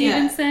Bryan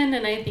Stevenson,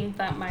 and I think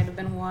that might have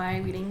been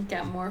why we didn't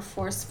get more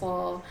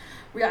forceful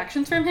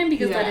reactions from him,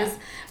 because that is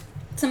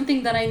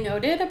something that I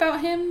noted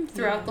about him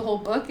throughout the whole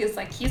book, is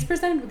like he's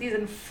presented with these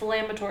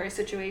inflammatory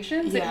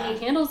situations and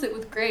he handles it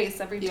with grace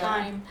every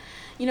time.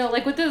 You know,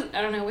 like with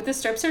the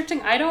strip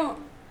searching, I don't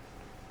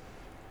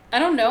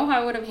know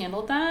how I would have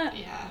handled that.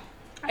 Yeah.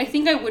 I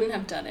think I wouldn't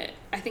have done it.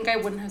 I think I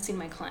wouldn't have seen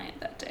my client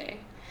that day.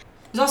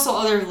 There's also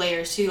other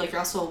layers too, like you're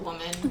also a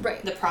woman.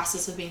 Right. The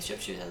process of being strip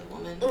searched as a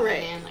woman.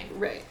 Right. Man, like.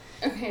 Right.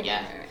 Okay.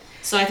 Yeah. Right.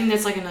 So I think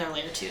that's like another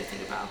layer too to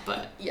think about.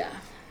 But yeah.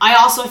 I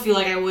also feel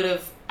like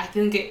I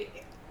think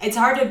it's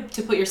hard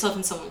to put yourself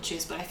in someone's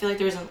shoes, but I feel like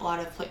there was a lot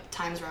of like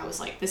times where I was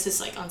like, this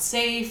is like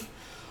unsafe,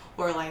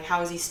 or like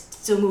how is he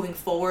still moving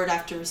forward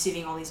after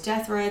receiving all these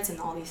death threats and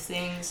all these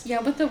things.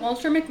 Yeah, but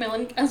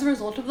as a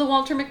result of the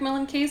Walter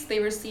McMillian case, they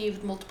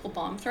received multiple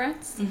bomb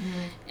threats.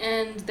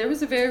 And there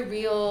was a very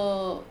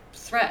real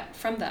threat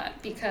from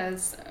that,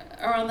 because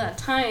around that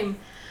time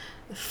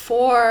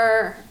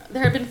there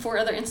had been 4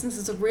 other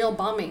instances of real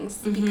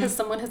bombings because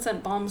someone had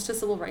sent bombs to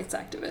civil rights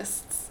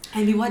activists.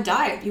 And people had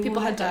died.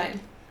 People had died.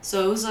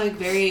 So it was like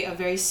a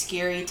very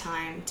scary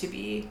time to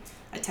be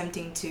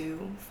attempting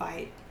to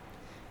fight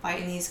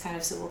in these kind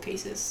of civil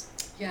cases.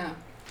 Yeah.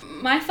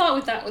 My thought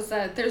with that was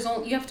that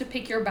you have to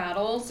pick your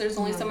battles. There's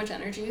only so much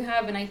energy you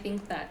have, and I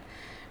think that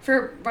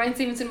Bryan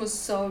Stevenson was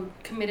so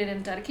committed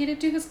and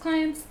dedicated to his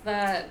clients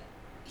that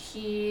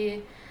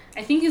I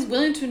think he's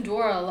willing to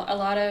endure a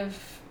lot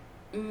of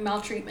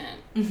maltreatment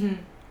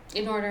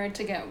in order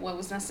to get what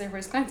was necessary for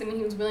his clients. I mean,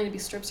 he was willing to be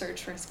strip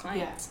searched for his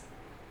clients. Yeah.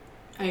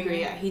 I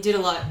agree. Yeah, he did a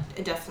lot.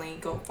 Definitely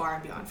go far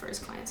and beyond for his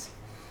clients.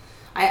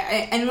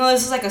 I know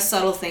this is like a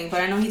subtle thing,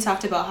 but I know he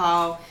talked about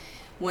how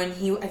when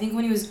he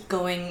was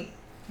going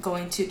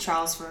to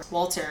trials for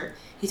Walter,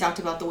 he talked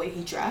about the way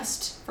he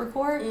dressed for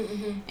court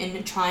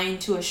and trying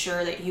to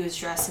assure that he was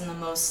dressed in the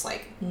most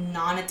like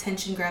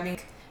non-attention grabbing,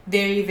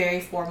 very, very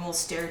formal,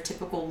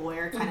 stereotypical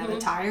lawyer kind of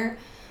attire,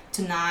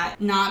 to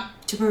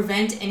not to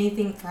prevent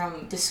anything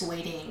from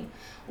dissuading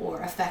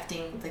or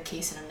affecting the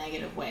case in a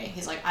negative way.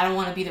 He's like, I don't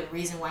want to be the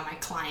reason why my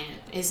client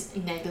is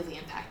negatively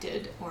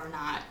impacted or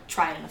not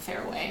tried in a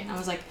fair way. And I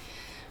was like,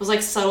 it was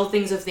like subtle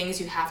things of things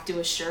you have to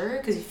assure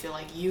because you feel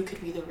like you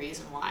could be the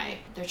reason why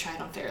they're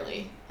tried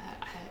unfairly.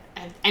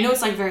 I know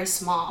it's like very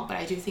small, but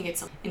I do think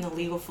it's in the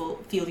legal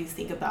field you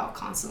think about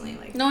constantly.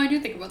 Like, no, I do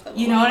think about that.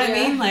 You know what I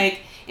mean?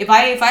 Like, if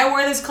I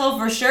wear this coat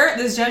for sure,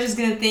 this judge is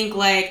gonna think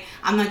like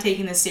I'm not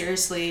taking this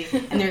seriously,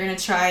 and they're gonna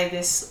try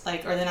this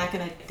like, or they're not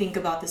gonna think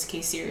about this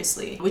case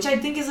seriously, which I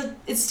think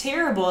it's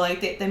terrible.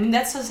 Like, I mean,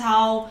 that's just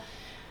how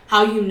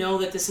you know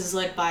that this is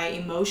led by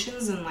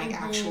emotions and like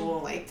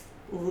actual like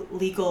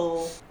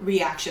legal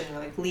reaction or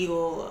like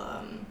legal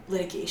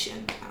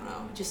litigation. I don't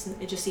know.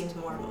 It just seems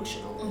more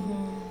emotional.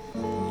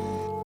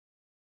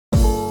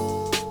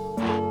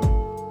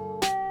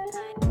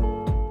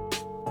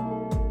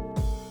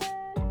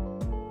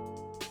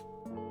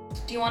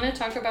 Do you want to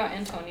talk about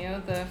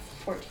Antonio, the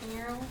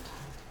 14-year-old?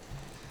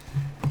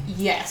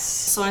 Yes.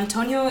 So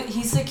Antonio, he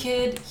was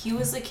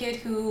the kid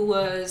who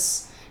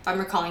was, if I'm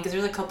recalling, because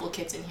there's a couple of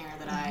kids in here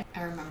that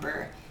I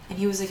remember, and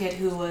he was the kid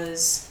who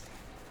was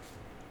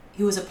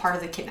a part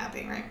of the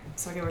kidnapping, right?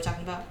 Is that what we're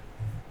talking about?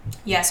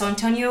 Yeah, so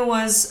Antonio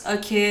was a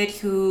kid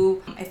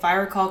who, if I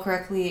recall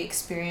correctly,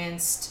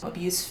 experienced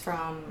abuse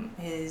from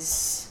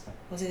was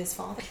it his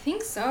father? I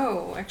think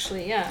so,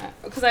 actually, yeah.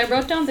 Because I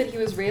wrote down that he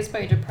was raised by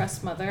a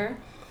depressed mother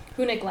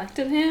who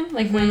neglected him.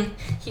 Like, when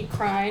he'd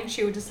cry,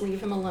 she would just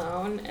leave him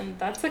alone. And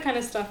that's the kind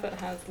of stuff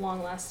that has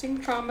long-lasting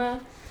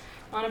trauma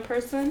on a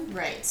person.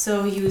 Right.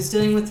 So he was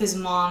dealing with his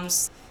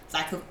mom's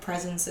lack of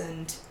presence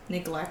and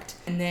neglect.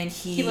 And then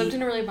he lived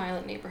in a really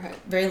violent neighborhood.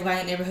 Very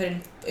violent neighborhood.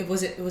 And it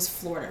was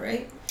Florida,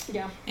 right?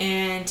 Yeah.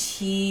 And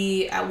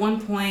he, at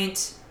one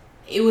point,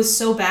 it was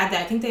so bad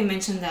that I think they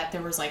mentioned that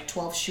there was like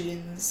 12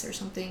 shootings or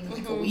something in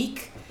like a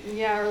week.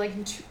 Yeah, or like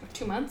in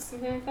 2 months,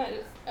 something like that.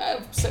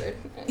 Absurd.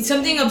 It's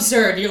something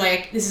absurd. You're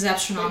like, this is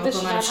astronomical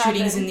amount of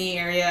shootings in the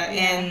area,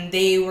 and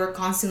they were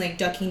constantly like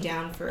ducking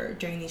down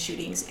during these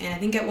shootings. And I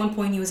think at one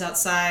point he was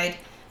outside.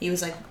 He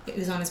was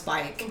on his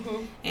bike,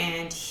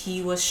 and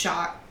he was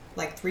shot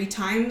like 3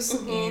 times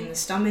in the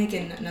stomach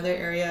and another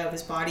area of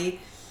his body.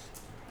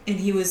 And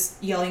he was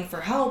yelling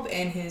for help,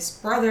 and his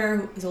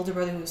older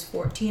brother, who was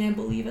 14, I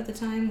believe at the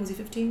time, was he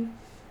 15?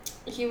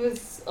 He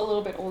was a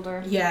little bit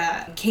older.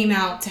 Yeah, came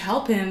out to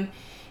help him,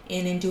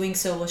 and in doing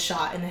so was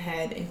shot in the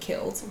head and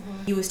killed.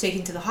 He was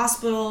taken to the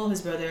hospital,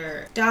 his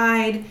brother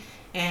died,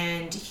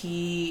 and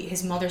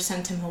his mother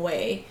sent him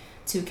away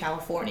to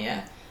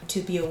California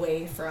to be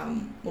away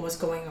from what was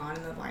going on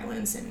in the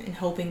violence, and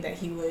hoping that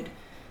he would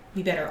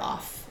be better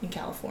off in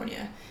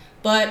California.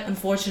 But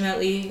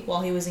unfortunately,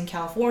 while he was in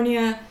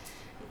California,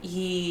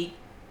 he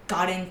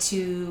got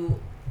into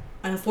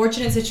an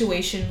unfortunate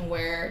situation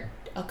where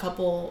a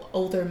couple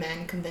older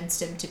men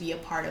convinced him to be a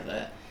part of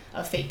a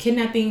fake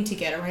kidnapping to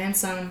get a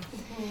ransom.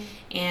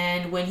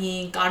 And when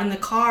he got in the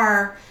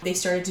car, they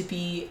started to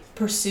be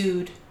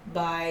pursued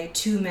by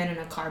 2 men in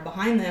a car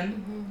behind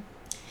them.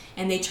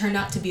 And they turned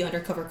out to be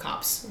undercover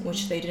cops,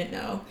 which they didn't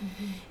know.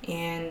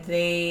 And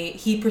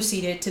he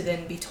proceeded to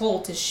then be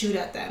told to shoot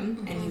at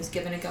them, and he was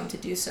given a gun to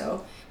do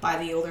so by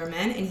the older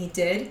men, and he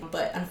did,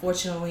 but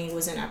unfortunately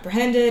wasn't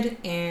apprehended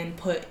and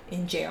put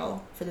in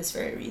jail for this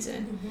very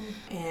reason.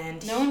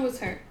 And no one was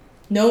hurt.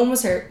 No one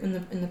was hurt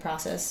in the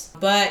process,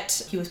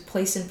 but he was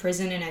placed in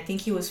prison, and I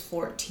think he was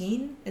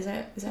 14. Is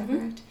that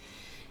correct?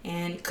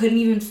 And couldn't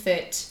even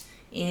fit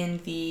in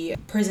the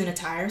prison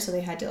attire, so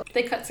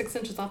they cut 6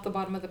 inches off the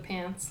bottom of the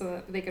pants so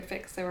that they could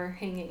fit, because they were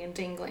hanging and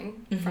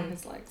dangling from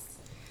his legs.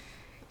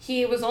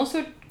 He was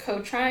also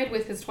co-tried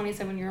with his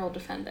 27-year-old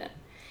defendant.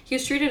 He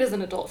was treated as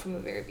an adult from the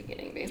very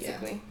beginning,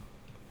 basically.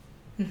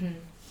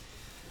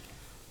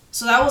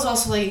 So that was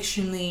also like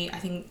extremely, I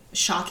think,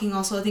 shocking.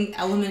 Also, I think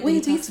element.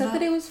 Wait, they said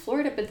that it was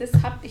Florida, but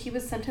he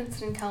was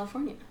sentenced in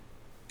California.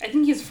 I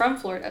think he's from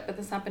Florida, but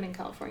this happened in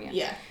California.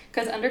 Yeah.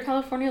 Because under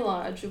California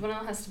law, a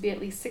juvenile has to be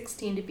at least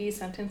 16 to be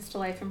sentenced to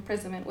life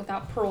imprisonment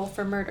without parole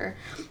for murder.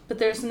 But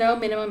there's no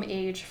minimum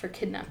age for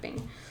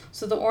kidnapping.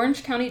 So the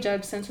Orange County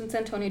judge sentenced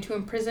Antonio to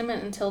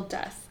imprisonment until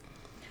death,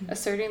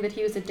 asserting that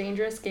he was a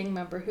dangerous gang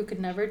member who could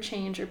never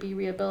change or be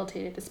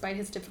rehabilitated despite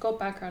his difficult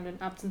background and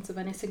absence of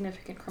any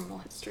significant criminal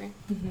history.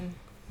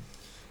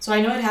 So I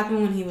know it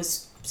happened when he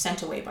was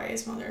sent away by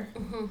his mother.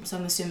 So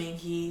I'm assuming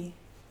he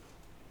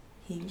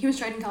was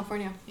tried in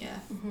California. Yeah.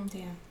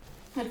 Damn.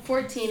 At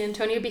 14,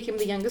 Antonio became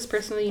the youngest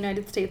person in the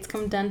United States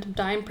condemned to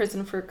die in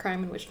prison for a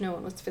crime in which no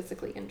one was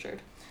physically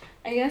injured.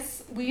 I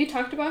guess we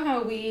talked about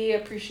how we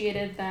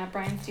appreciated that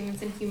Bryan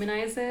Stevenson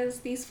humanizes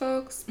these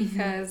folks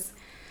because,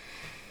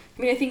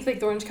 I think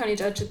like the Orange County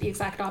judge did the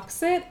exact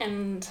opposite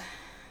and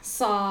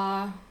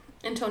saw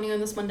Antonio in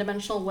this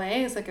one-dimensional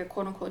way as like a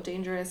quote-unquote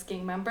dangerous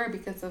gang member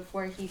because of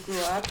where he grew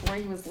up, where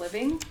he was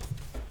living.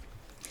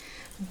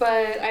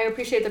 But I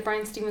appreciate that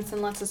Bryan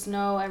Stevenson lets us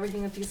know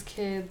everything that these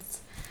kids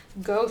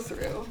go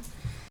through.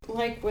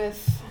 Like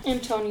with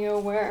Antonio,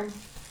 where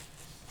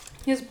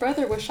his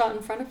brother was shot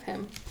in front of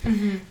him.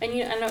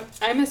 And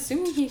I'm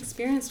assuming he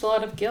experienced a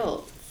lot of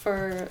guilt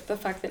for the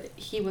fact that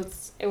it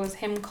was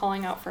him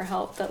calling out for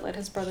help that led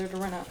his brother to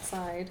run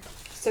outside.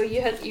 So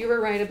you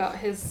were right about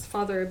his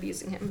father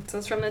abusing him. It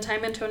says from the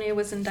time Antonio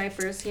was in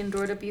diapers, he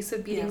endured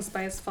abusive beatings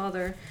by his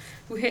father,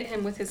 who hit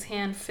him with his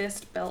hand,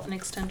 fist, belt, and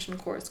extension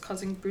cords,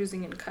 causing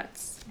bruising and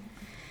cuts.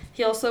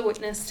 He also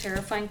witnessed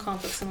terrifying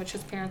conflicts in which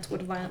his parents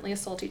would violently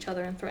assault each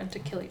other and threaten to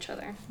kill each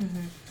other.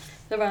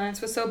 The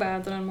violence was so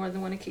bad that on more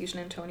than one occasion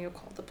Antonio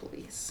called the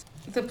police.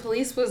 The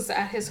police was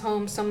at his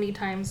home so many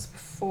times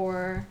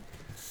before,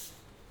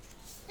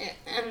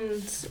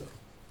 and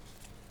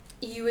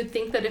you would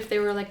think that if they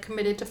were like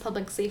committed to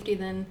public safety,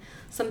 then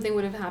something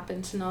would have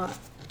happened to not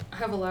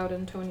have allowed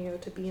Antonio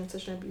to be in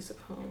such an abusive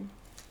home.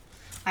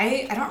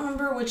 I don't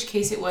remember which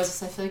case it was,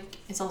 because I feel like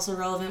it's also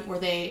relevant, where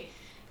they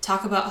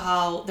talk about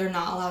how they're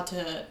not allowed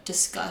to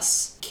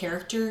discuss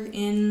character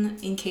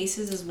in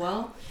cases as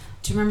well.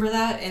 Do you remember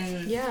that?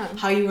 And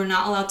how you were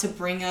not allowed to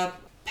bring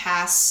up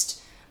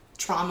past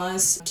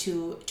traumas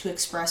to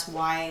express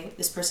why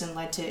this person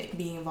led to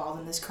being involved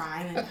in this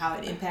crime and how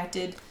it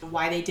impacted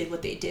why they did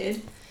what they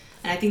did.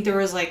 And I think there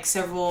was like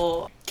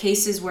several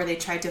cases where they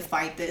tried to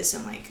fight this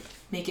and like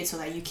make it so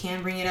that you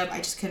can bring it up. I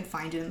just couldn't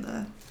find it in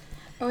the...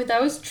 Oh,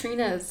 that was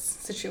Trina's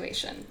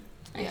situation,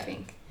 I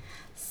think.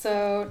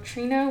 So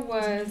Trina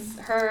was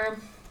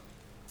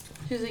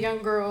she was a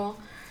young girl.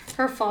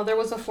 Her father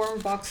was a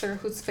former boxer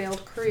whose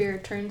failed career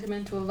turned him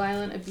into a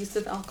violent,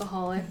 abusive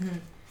alcoholic. Mm-hmm.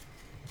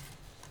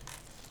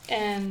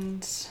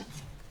 And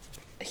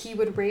he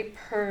would rape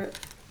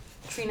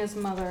Trina's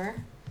mother.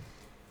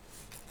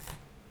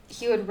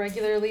 He would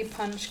regularly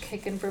punch,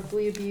 kick, and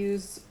verbally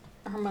abuse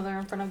her mother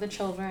in front of the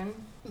children.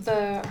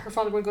 Her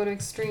father would go to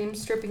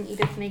extremes, stripping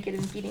Edith naked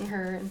and beating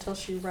her until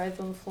she writhed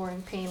on the floor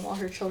in pain while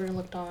her children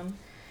looked on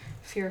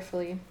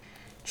fearfully.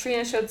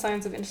 Trina showed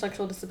signs of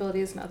intellectual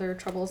disabilities and other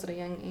troubles at a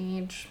young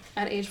age.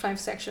 At age 5,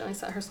 she accidentally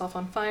set herself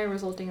on fire,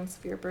 resulting in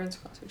severe burns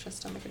across her chest,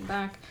 stomach, and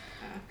back.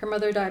 Her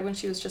mother died when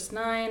she was just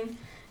 9,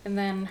 and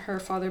then her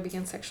father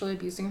began sexually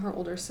abusing her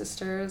older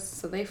sisters,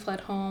 so they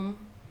fled home.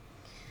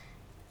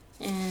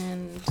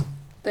 And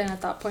then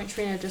at that point,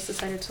 Trina just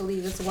decided to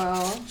leave as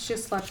well. She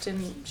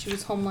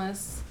was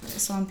homeless.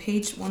 So on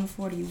page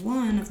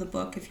 141 of the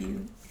book, if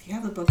you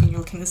have the book and you're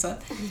looking this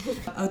up,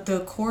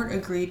 the court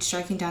agreed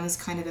striking down this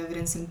kind of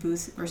evidence in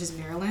Booth versus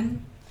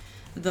Maryland.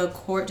 The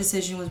court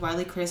decision was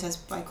widely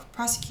criticized by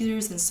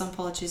prosecutors and some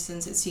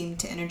politicians. It seemed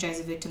to energize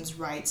the victims'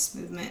 rights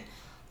movement.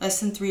 Less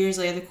than 3 years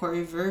later, the court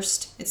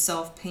reversed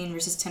itself, Payne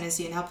versus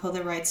Tennessee, and upheld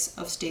the rights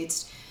of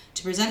states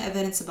to present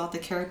evidence about the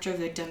character of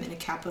the victim in a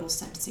capital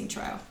sentencing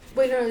trial.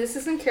 Wait, no, this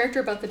isn't character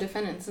about the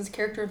defendant. This is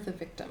character of the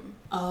victim.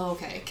 Oh,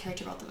 okay.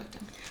 Character about the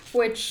victim.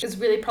 Which is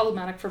really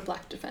problematic for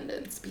black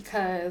defendants,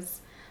 because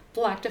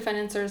black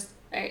defendants are...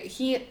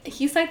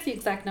 He cites the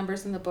exact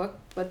numbers in the book,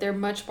 but they're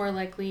much more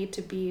likely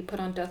to be put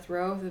on death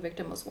row if the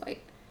victim was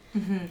white.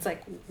 Mm-hmm. It's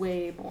like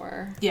way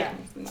more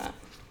than that.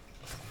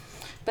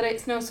 But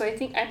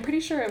I'm pretty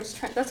sure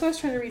that's why I was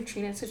trying to read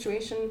Trina's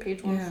situation,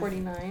 page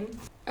 149. Yeah.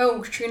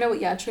 Oh, Trina was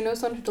the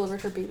one who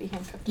delivered her baby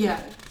handcuffed.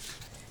 Yeah.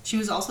 She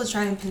was also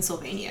tried in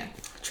Pennsylvania.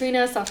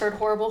 Trina suffered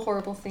horrible,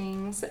 horrible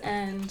things,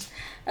 and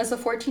as a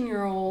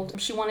 14-year-old,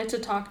 she wanted to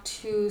talk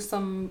to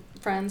some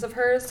friends of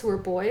hers who were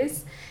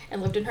boys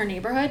and lived in her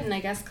neighborhood, and I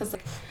guess because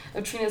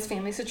of Trina's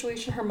family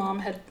situation, her mom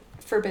had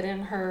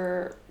forbidden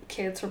her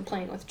kids from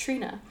playing with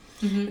Trina.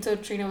 Mm-hmm. And so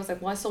Trina was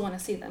like, well, I still want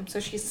to see them. So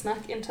she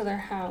snuck into their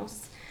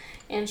house,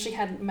 and she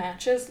had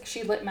matches.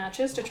 She lit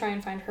matches to try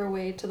and find her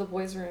way to the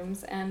boys'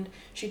 rooms, and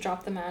she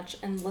dropped the match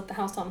and lit the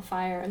house on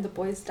fire, and the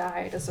boys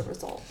died as a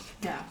result.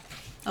 Yeah,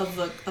 of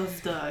the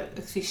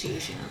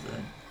asphyxiation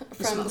of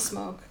the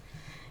smoke.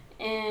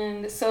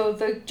 And so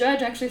the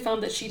judge actually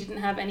found that she didn't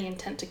have any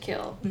intent to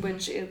kill, mm-hmm.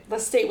 which the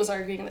state was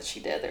arguing that she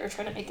did. They were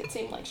trying to make it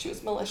seem like she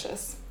was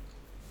malicious.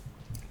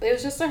 But it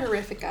was just a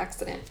horrific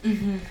accident.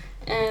 Mm-hmm.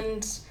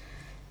 And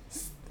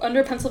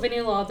under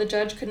Pennsylvania law, the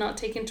judge could not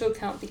take into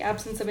account the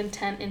absence of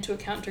intent into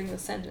account during the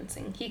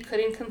sentencing. He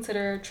couldn't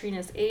consider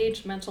Trina's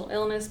age, mental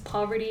illness,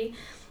 poverty,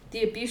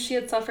 the abuse she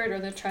had suffered, or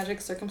the tragic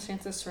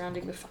circumstances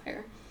surrounding the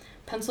fire.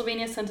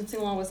 Pennsylvania's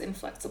sentencing law was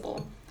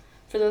inflexible.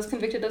 For those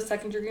convicted of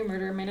second-degree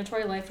murder,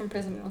 mandatory life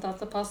imprisonment without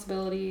the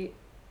possibility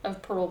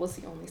of parole was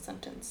the only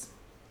sentence.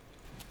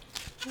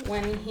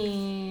 When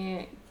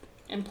he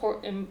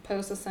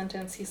imposed the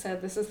sentence, he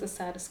said, "This is the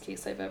saddest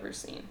case I've ever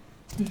seen."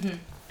 Mm-hmm.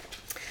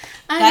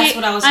 That's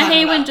what I was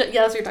talking about. That's what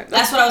you're talking about.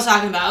 That's what I was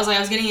talking about. I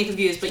was getting it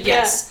confused, but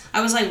yes. Yeah.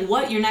 I was like,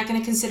 what? You're not going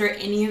to consider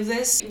any of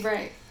this?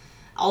 Right.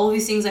 All of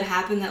these things that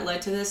happened that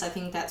led to this, I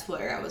think that's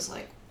where I was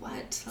like,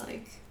 what?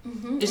 Like,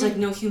 mm-hmm. There's like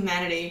no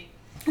humanity.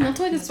 And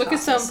that's why this book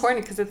is so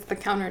important, because it's the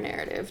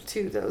counter-narrative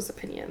to those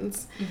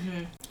opinions.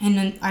 Mm-hmm. And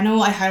then I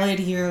know I highlighted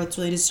here what's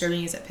really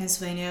disturbing is that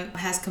Pennsylvania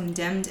has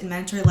condemned in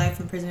mandatory life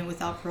imprisonment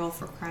without parole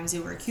for crimes they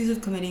were accused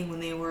of committing when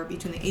they were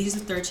between the ages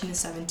of 13 and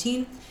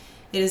 17.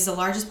 It is the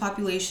largest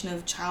population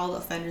of child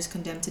offenders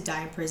condemned to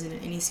die in prison in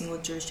any single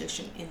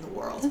jurisdiction in the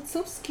world. That's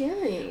so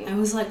scary. I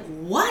was like,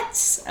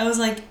 what? I was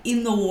like,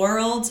 in the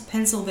world,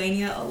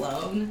 Pennsylvania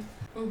alone?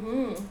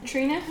 Mm-hmm.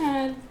 Trina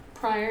had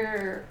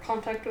prior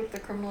contact with the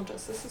criminal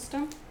justice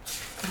system?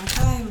 Not that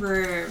I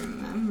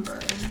remember.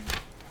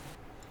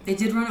 They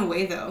did run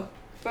away, though.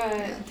 But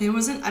I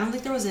don't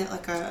think there was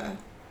like a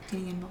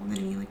getting involved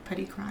in any like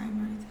petty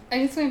crime or anything.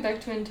 I just went back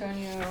to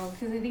Antonio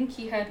because I think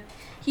he had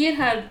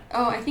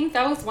I think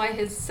that was why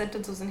his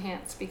sentence was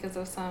enhanced, because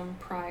of some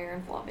prior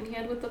involvement he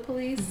had with the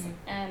police. Mm-hmm.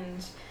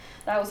 And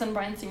that was when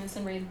Brian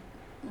Stevenson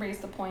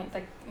raised the point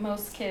that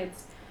most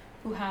kids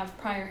who have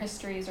prior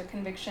histories or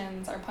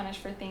convictions are punished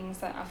for things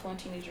that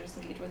affluent teenagers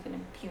engage with in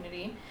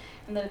impunity,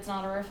 and that it's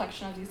not a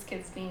reflection of these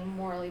kids being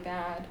morally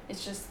bad.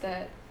 It's just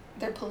that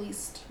they're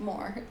policed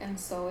more, and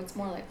so it's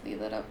more likely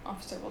that an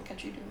officer will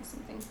catch you doing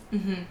something.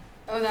 Mm-hmm.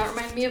 Oh, that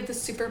reminded me of the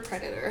super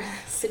predator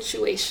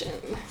situation.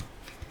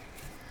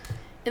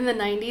 In the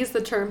 90s,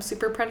 the term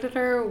super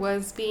predator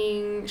was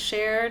being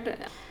shared.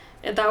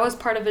 That was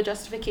part of the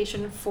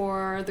justification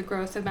for the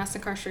growth of mass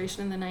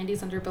incarceration in the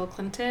 90s under Bill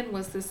Clinton,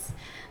 was this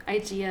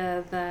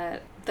idea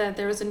that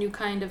there was a new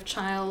kind of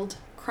child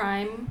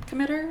crime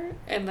committer,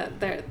 and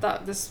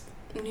that this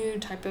new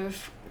type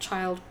of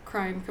child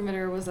crime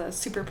committer was a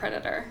super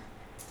predator.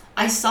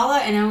 I saw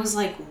that and I was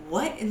like,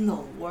 what in the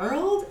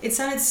world? It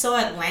sounded so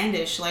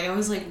outlandish. Like, I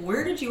was like,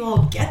 where did you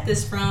all get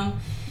this from?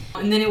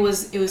 And then it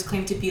was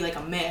claimed to be like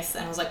a myth,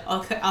 and I was like,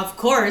 okay, of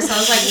course. I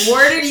was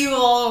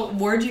like,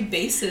 where'd you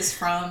base this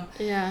from?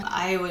 Yeah.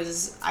 I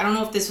don't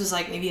know if this was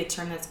like maybe a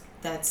term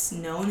that's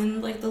known in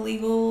like the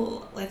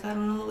legal, like, I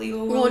don't know, the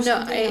legal world.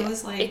 Well, no,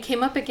 it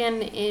came up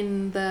again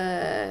in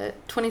the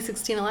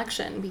 2016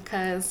 election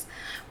because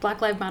Black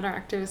Lives Matter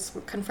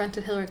activists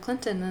confronted Hillary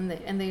Clinton,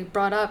 and they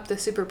brought up the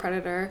super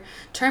predator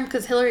term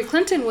because Hillary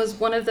Clinton was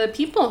one of the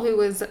people who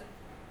was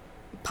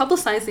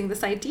publicizing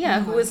this idea,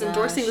 who was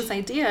endorsing this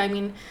idea. I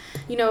mean,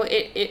 you know,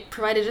 it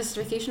provided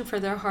justification for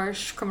their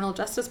harsh criminal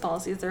justice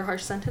policies, their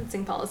harsh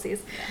sentencing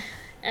policies.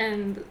 Yeah.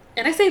 And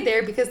I say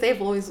there because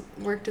they've always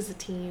worked as a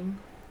team.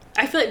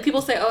 I feel like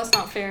people say, oh, it's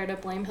not fair to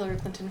blame Hillary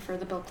Clinton for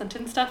the Bill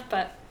Clinton stuff,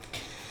 but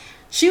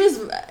she was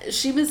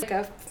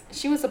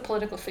a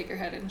political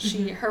figurehead, and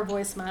her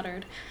voice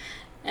mattered.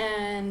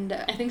 And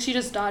I think she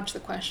just dodged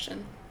the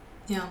question.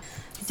 Yeah.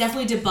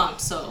 Definitely debunked,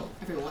 so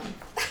everyone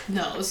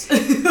knows.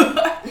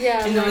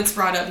 Yeah. And when it's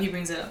brought up, he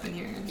brings it up in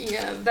here.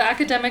 Yeah, the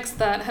academics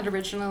that had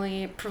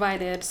originally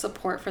provided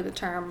support for the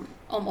term,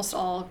 almost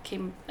all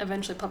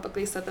eventually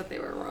publicly said that they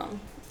were wrong.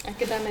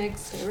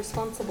 Academics,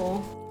 irresponsible.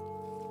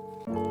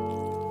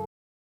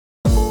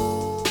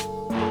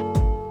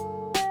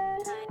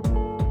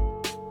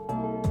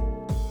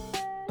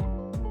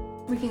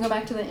 We can go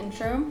back to the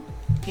intro.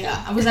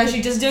 Yeah, I was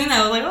actually just doing that.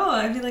 I was like, oh,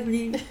 I feel like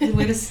we're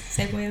way to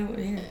segue over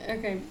here.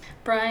 Okay.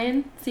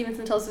 Brian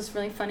Stevenson tells this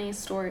really funny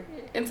story.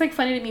 It's like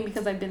funny to me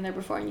because I've been there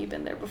before, and you've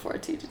been there before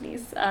too,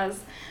 Denise, as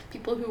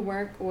people who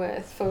work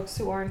with folks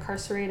who are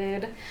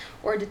incarcerated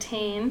or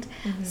detained.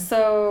 Mm-hmm.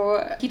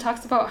 So he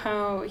talks about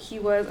how he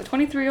was a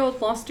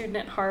 23-year-old law student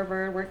at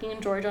Harvard working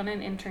in Georgia on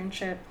an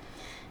internship,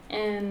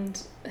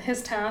 and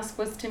his task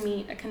was to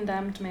meet a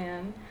condemned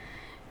man.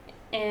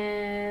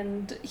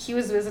 And he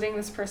was visiting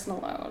this person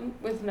alone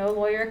with no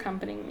lawyer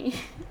accompanying me.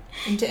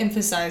 And to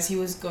emphasize, he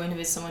was going to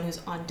visit someone who's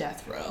on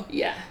death row.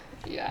 Yeah,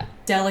 yeah.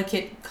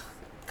 Delicate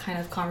kind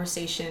of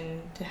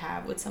conversation to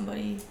have with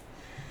somebody.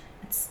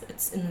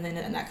 It's in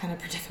that kind of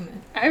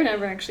predicament. I've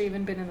never actually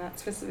even been in that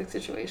specific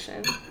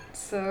situation.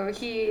 So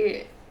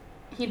he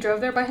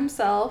drove there by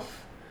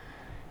himself.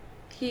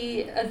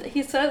 He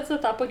says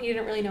at that point he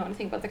didn't really know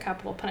anything about the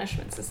capital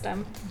punishment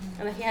system,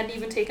 and that he hadn't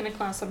even taken a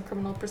class on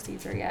criminal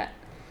procedure yet.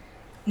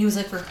 And he was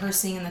like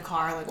rehearsing in the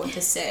car, like what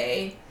to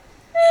say,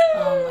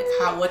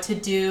 like what to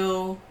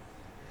do.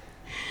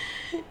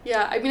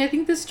 Yeah, I mean, I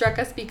think this struck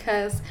us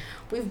because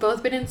we've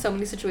both been in so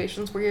many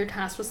situations where you're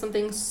tasked with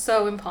something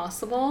so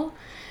impossible,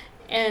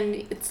 and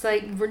it's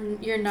like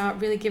you're not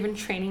really given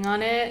training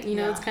on it. You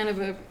know, It's kind of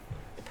a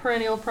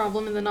perennial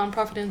problem in the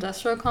nonprofit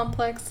industrial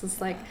complex.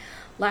 It's like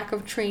lack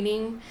of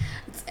training.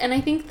 And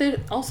I think that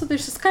also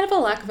there's just kind of a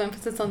lack of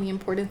emphasis on the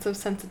importance of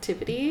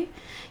sensitivity,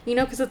 you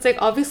know, because it's like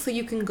obviously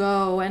you can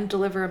go and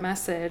deliver a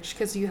message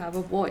because you have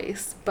a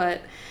voice,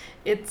 but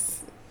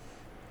it's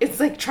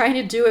like trying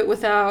to do it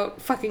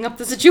without fucking up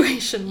the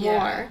situation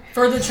more.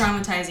 Further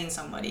traumatizing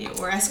somebody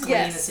or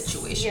escalating the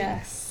situation.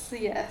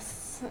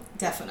 Yes.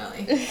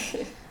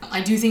 Definitely.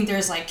 I do think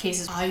there's like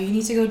cases, you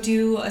need to go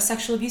do a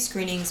sexual abuse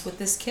screenings with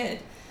this kid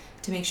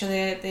to make sure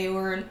that they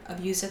were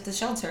abused at the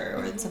shelter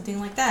or something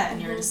like that.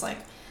 And you're just like,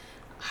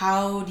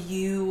 how do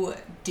you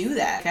do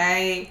that?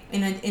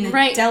 In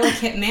a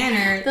delicate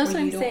manner where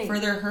you don't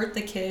further hurt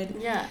the kid.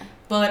 Yeah.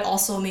 But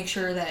also make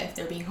sure that if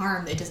they're being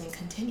harmed, it doesn't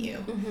continue.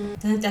 Mm-hmm.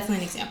 That's definitely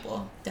an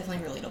example.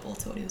 Definitely relatable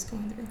to what he was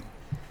going through.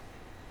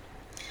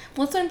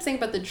 Well, that's what I'm saying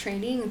about the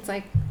training. It's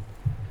like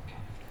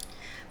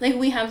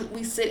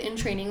we sit in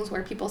trainings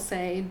where people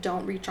say,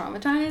 don't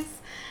re-traumatize.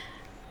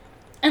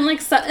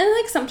 And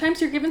sometimes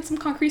you're given some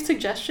concrete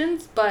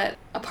suggestions, but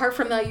apart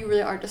from that, you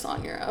really are just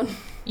on your own.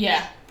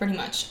 Yeah, pretty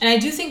much. And I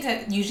do think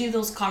that usually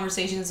those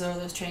conversations or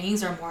those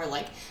trainings are more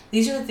like,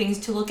 these are the things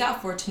to look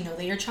out for to know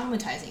that you're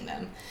traumatizing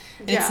them.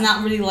 It's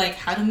not really like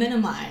how to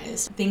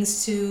minimize,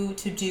 things to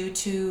do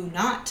to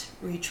not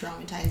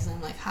re-traumatize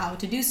them, like how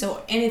to do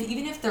so. And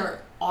even if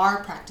there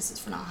are practices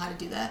for not how to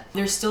do that,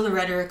 there's still the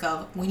rhetoric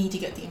of, we need to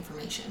get the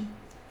information.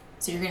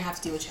 So you're going to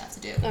have to do what you have to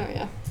do. Oh,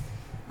 yeah.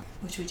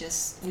 Which we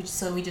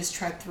just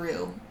tread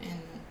through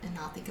and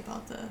not think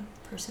about the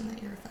person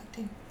that you're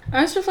affecting.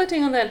 I was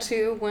reflecting on that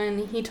too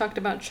when he talked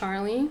about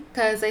Charlie,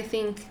 because I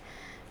think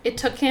it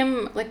took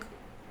him like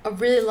a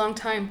really long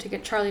time to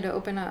get Charlie to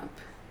open up.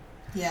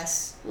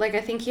 Yes. Like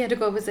I think he had to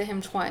go visit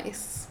him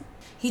twice.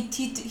 He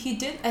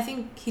did. I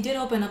think he did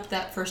open up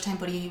that first time,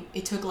 but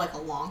it took like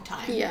a long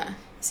time. Yeah. He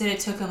said it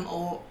took him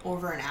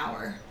over an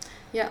hour.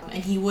 Yeah.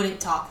 And he wouldn't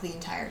talk the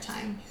entire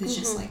time. He was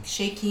just like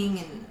shaking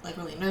and like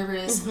really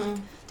nervous. And,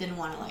 like, didn't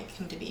want to like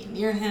him to be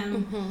near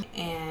him.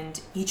 And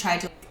he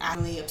tried to ask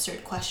really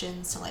absurd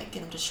questions to like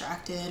get him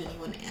distracted, and he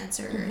wouldn't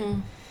answer.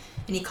 And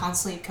he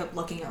constantly kept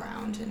looking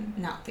around and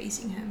not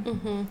facing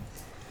him.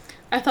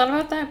 I thought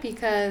about that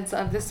because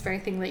of this very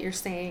thing that you're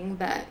saying,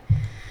 that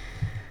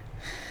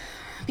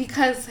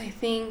because I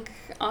think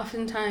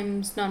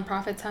oftentimes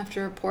nonprofits have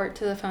to report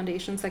to the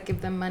foundations that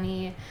give them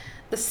money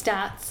the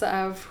stats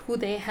of who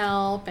they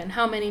help and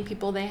how many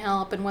people they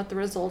help and what the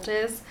result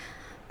is,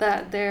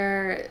 that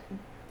there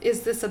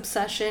is this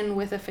obsession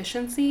with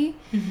efficiency.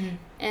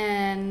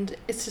 And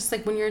it's just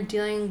like when you're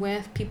dealing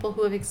with people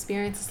who have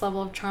experienced this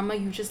level of trauma,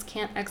 you just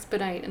can't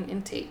expedite an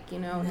intake, you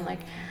know. And like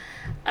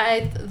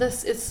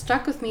it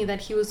stuck with me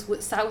that he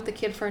sat with the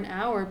kid for an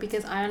hour,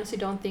 because I honestly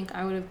don't think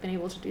I would have been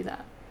able to do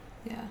that.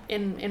 Yeah.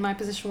 In my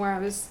position where I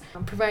was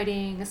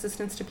providing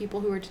assistance to people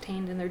who were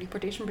detained in their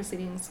deportation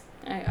proceedings,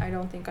 I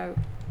don't think I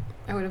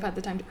would have had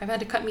the time I've had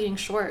to cut meetings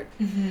short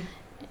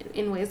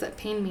in ways that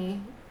pain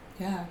me.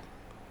 Yeah.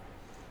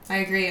 I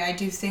agree. I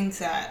do think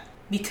that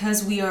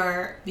because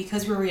we're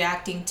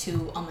reacting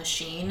to a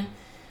machine,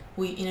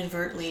 we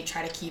inadvertently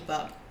try to keep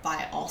up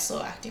by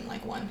also acting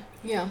like one.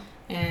 Yeah.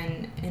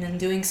 And in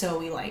doing so,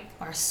 we like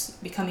are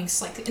becoming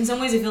like, in some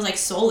ways it feels like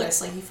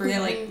soulless. Like you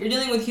forget like you're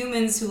dealing with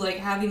humans who like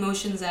have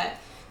emotions that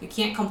you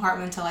can't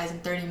compartmentalize in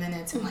 30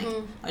 minutes and like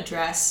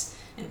address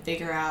and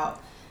figure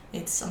out.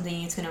 It's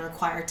something that's going to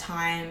require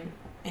time,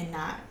 and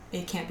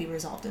it can't be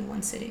resolved in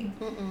one sitting.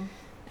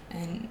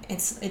 And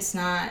it's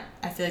not,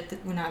 I feel like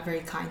that we're not very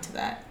kind to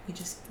that.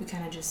 We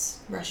kind of just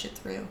rush it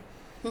through.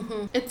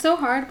 It's so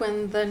hard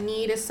when the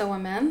need is so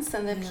immense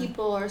and the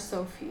people are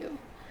so few.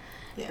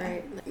 Yeah.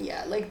 Right?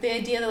 Yeah, like the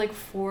idea that like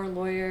 4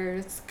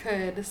 lawyers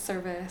could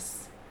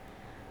service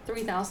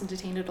 3,000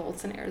 detained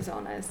adults in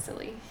Arizona is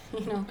silly,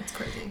 you know. It's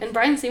crazy. And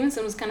Brian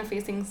Stevenson was kind of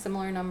facing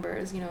similar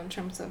numbers, you know, in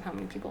terms of how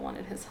many people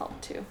wanted his help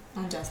too.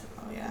 Oh,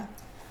 definitely, yeah.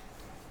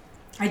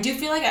 I do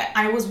feel like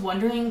I was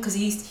wondering, because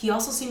he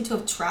also seemed to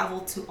have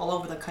traveled to all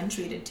over the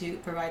country to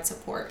provide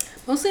support.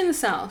 Mostly in the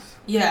South.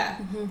 Yeah,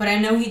 but I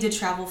know he did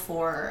travel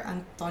for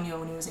Antonio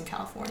when he was in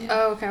California.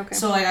 Oh, okay.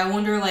 So like I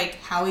wonder like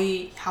how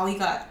he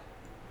got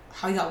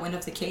wind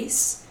of the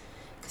case,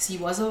 because he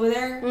was over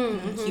there.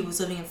 And he was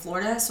living in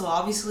Florida, so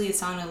obviously it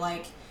sounded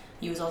like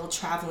he was also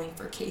traveling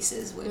for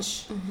cases,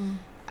 which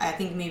I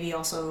think maybe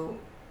also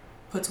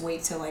puts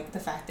weight to like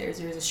the fact there's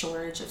a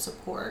shortage of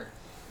support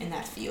in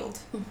that field.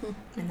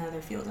 In other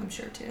fields, I'm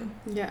sure too.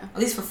 Yeah. At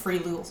least for free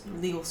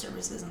legal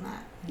services in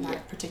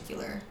that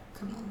particular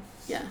criminal.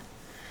 Yeah.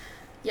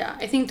 Yeah,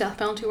 I think death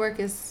penalty work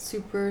is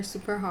super,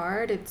 super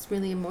hard. It's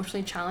really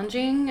emotionally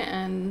challenging,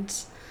 and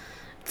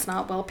it's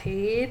not well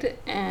paid,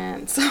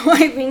 and so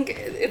I think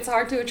it's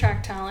hard to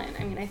attract talent.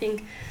 I mean, I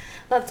think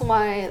that's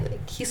why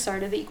he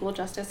started the Equal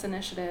Justice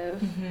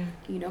Initiative,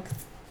 you know,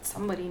 because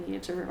somebody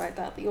needed to provide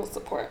that legal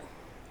support.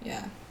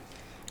 Yeah.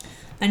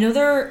 I know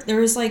there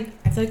was like,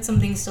 I feel like some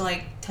things to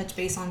like touch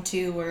base on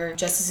too, where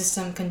justice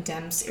system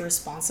condemns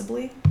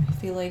irresponsibly. I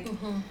feel like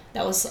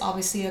that was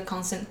obviously a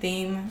constant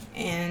theme.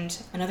 And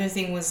another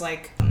thing was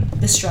like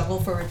the struggle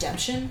for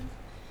redemption.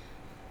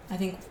 I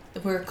think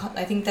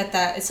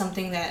that is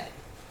something that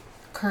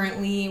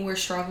currently we're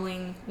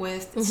struggling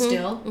with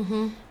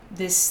still.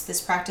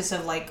 This practice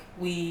of like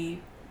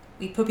we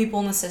put people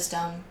in the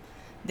system,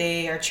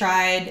 they are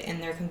tried and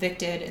they're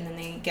convicted, and then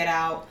they get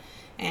out,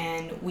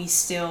 and we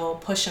still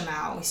push them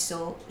out. We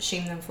still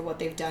shame them for what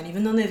they've done,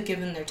 even though they've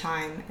given their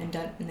time and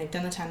they've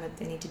done the time that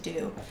they need to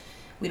do.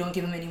 We don't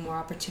give them any more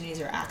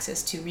opportunities or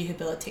access to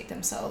rehabilitate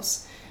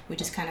themselves. We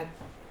just kind of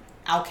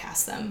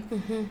outcast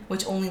them,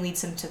 which only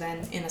leads them to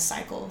then in a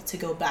cycle to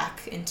go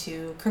back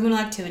into criminal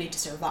activity to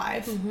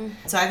survive.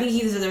 So I think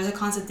there's a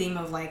constant theme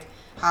of like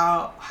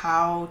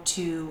how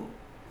to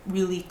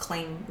really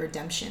claim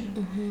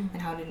redemption,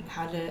 and how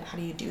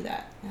do you do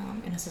that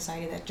in a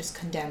society that just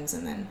condemns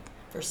and then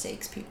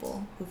forsakes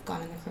people who've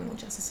gone in the criminal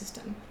justice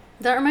system.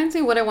 That reminds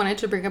me of what I wanted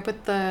to bring up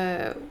with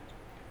the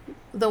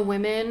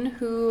women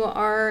who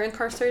are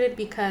incarcerated,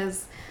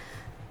 because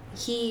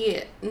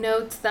he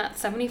notes that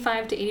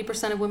 75 to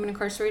 80% of women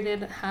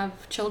incarcerated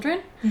have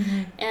children,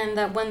 and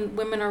that when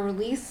women are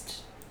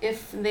released,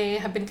 if they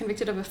have been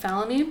convicted of a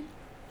felony,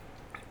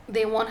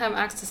 they won't have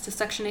access to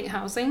Section 8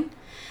 housing.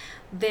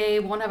 They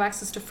won't have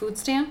access to food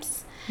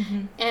stamps.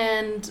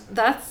 And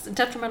that's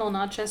detrimental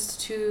not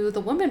just to the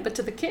women, but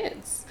to the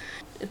kids.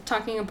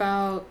 Talking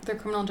about the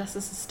criminal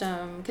justice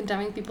system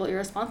condemning people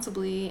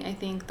irresponsibly, I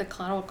think the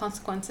collateral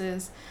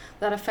consequences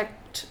that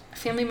affect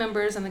family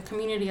members and the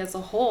community as a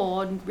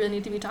whole really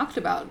need to be talked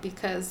about,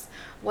 because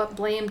what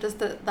blame does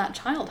that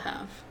child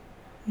have?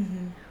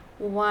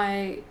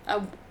 Why?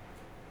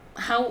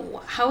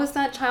 How is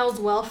that child's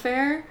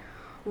welfare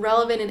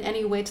relevant in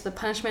any way to the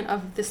punishment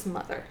of this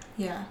mother?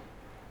 Yeah.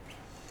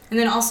 And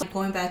then also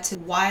going back to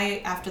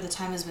why after the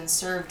time has been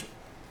served,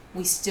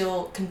 we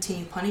still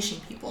continue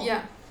punishing people.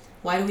 Yeah.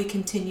 Why do we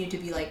continue to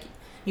be like,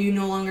 you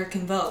no longer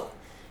can vote,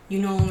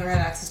 you no longer have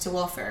access to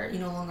welfare, you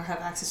no longer have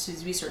access to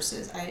these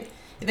resources?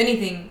 If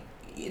anything,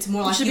 it's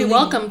more like you should be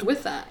welcomed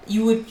with that.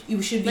 You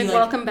should be like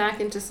welcomed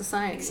back into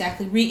society.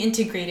 Exactly,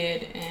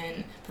 reintegrated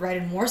and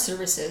provided more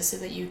services so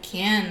that you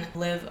can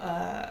live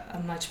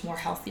a much more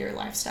healthier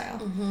lifestyle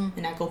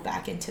and not go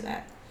back into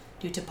that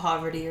due to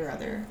poverty or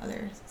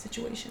other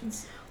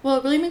situations. Well,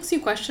 it really makes you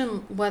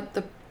question what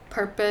the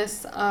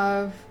purpose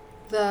of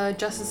the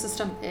justice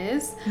system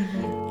is.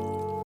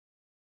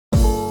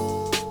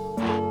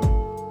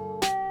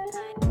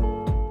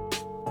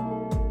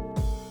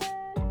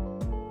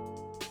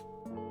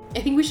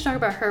 I think we should talk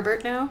about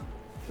Herbert now,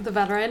 the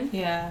veteran.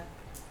 Yeah.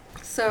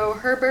 So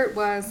Herbert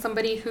was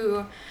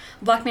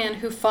black man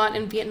who fought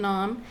in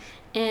Vietnam,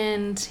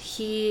 and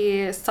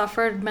he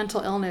suffered mental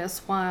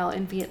illness while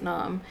in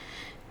Vietnam.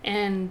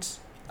 And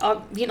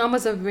Vietnam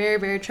was a very,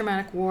 very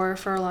traumatic war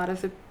for a lot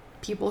of the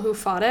people who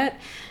fought it.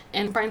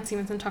 And Bryan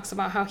Stevenson talks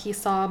about how he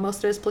saw most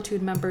of his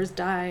platoon members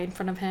die in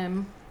front of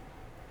him.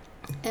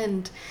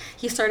 And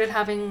he started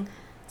having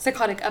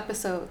psychotic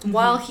episodes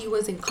while he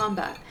was in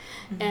combat.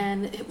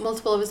 And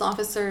multiple of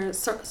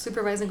his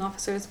supervising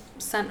officers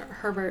sent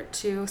Herbert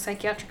to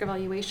psychiatric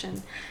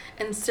evaluation.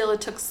 And still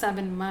it took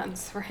 7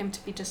 months for him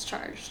to be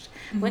discharged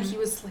when he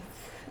was like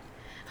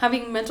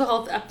having mental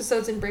health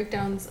episodes and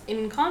breakdowns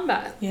in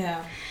combat.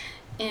 Yeah.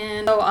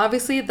 And so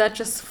obviously that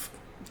just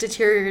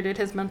deteriorated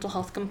his mental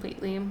health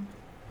completely.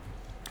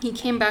 He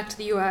came back to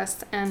the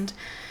U.S. and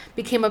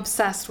became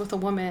obsessed with a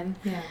woman.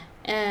 Yeah.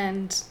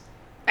 And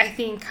I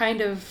think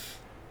kind of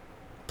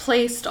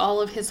placed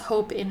all of his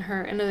hope in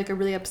her in like a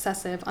really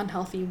obsessive,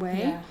 unhealthy way.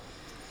 Yeah.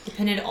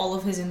 Depended all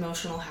of his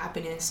emotional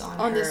happiness on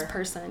her. This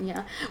person,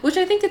 yeah. Which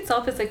I think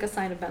itself is like a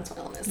sign of mental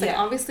illness. Like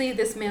obviously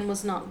this man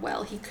was not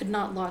well. He could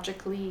not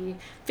logically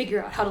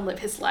figure out how to live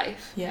his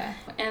life. Yeah.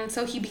 And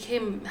so he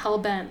became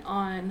hell-bent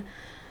on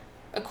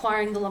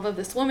acquiring the love of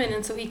this woman,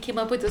 and so he came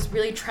up with this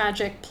really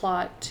tragic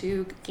plot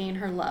to gain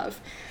her love.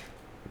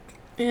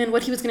 And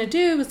what he was going to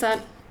do was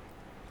that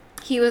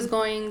he was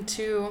going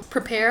to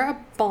prepare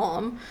a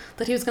bomb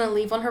that he was going to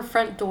leave on her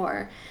front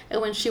door, and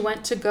when she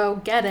went to go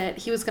get it,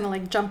 he was going to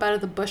like jump out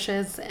of the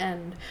bushes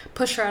and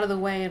push her out of the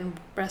way and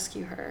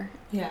rescue her.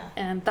 Yeah.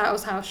 And that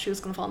was how she was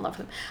going to fall in love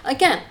with him.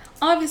 Again,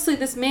 obviously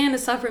this man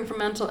is suffering from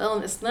mental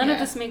illness. None of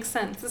this makes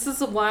sense. This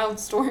is a wild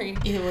story.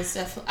 It was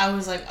definitely, I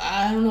was like,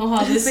 I don't know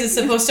how this is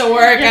supposed to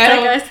work.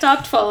 I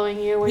stopped following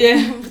you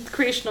with the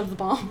creation of the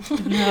bomb.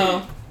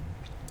 No.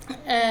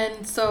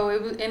 And so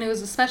it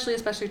was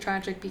especially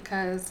tragic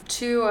because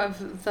 2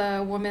 of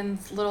the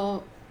woman's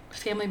little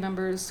family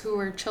members who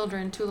were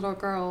children, 2 little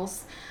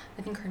girls,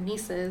 I think her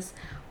nieces,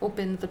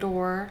 opened the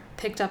door,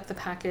 picked up the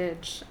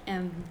package,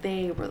 and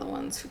they were the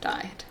ones who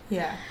died.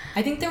 Yeah.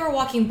 I think they were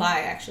walking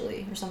by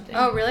actually or something.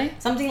 Oh, really?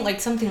 Something like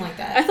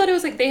that. I thought it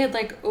was like they had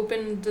like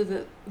opened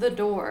the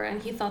door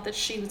and he thought that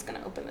she was going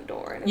to open the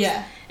door. And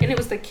it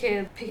was the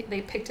kid.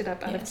 They picked it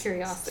up out of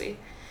curiosity.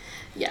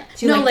 Yeah.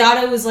 She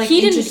thought it was like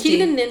he interesting. He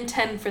didn't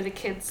intend for the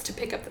kids to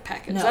pick up the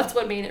package. No. That's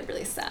what made it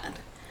really sad.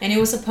 And it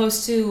was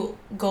supposed to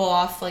go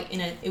off like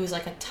it was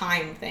like a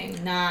time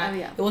thing, not.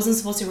 It wasn't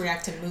supposed to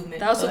react to movement.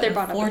 That was what they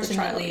brought up at the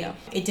trial. Unfortunately,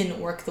 it didn't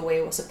work the way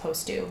it was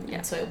supposed to. Yeah.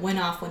 And so it went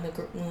off when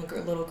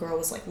the little girl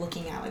was like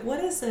looking at like,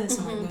 what is this?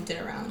 And like moved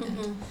it around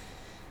and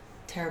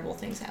terrible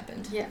things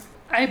happened. Yeah.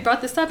 I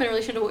brought this up in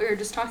relation to what we were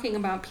just talking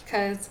about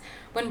because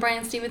when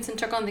Bryan Stevenson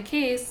took on the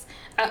case,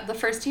 at the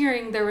first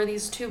hearing, there were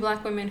these 2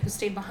 black women who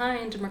stayed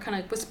behind and were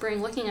kind of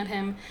whispering, looking at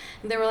him.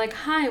 And they were like,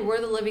 hi, we're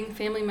the living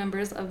family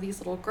members of these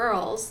little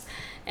girls.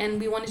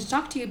 And we wanted to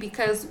talk to you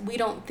because we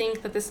don't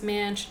think that this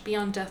man should be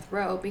on death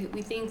row.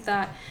 We think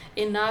that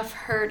enough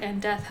hurt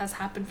and death has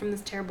happened from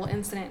this terrible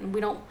incident. And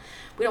we don't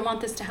want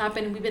this to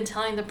happen. And we've been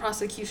telling the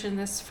prosecution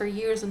this for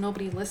years and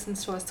nobody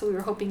listens to us. So we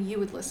were hoping you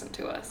would listen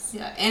to us.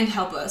 Yeah, and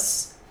help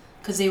us.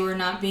 Because they were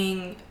not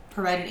being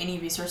provided any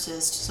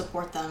resources to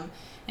support them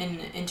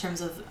in terms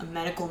of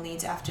medical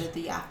needs after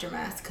the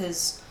aftermath.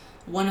 Because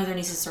one of their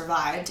nieces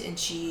survived, and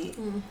she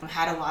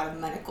had a lot of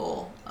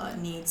medical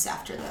needs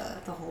after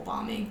the whole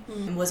bombing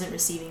and wasn't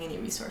receiving any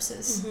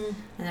resources.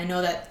 And I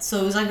know that, so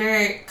it was like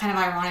very kind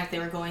of ironic they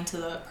were going to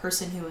the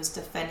person who was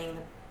defending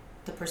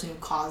the person who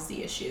caused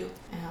the issue.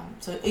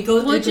 So it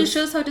goes. Well, it just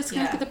shows how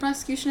disconnected the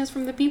prosecution is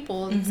from the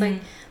people. It's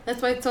like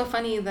that's why it's so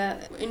funny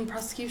that in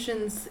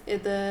prosecutions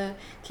the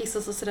case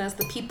is listed as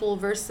the people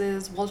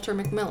versus Walter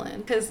McMillan,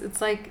 because it's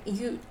like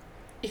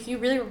if you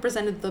really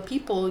represented the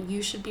people,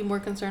 you should be more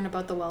concerned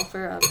about the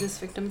welfare of this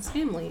victim's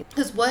family.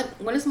 Because what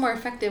is more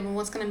effective and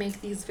what's going to make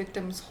these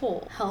victims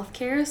whole?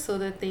 Healthcare, so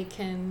that they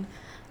can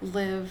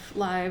live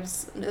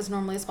lives as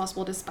normally as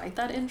possible despite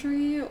that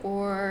injury,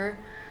 or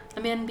a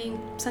man being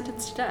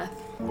sentenced to death.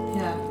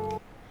 Yeah.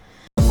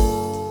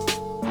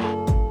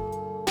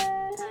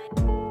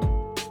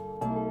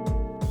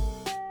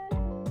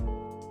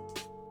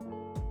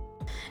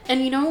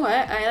 And you know what?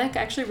 I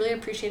actually really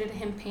appreciated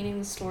him painting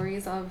the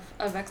stories of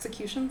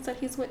executions that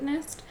he's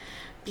witnessed,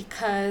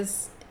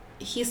 because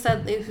he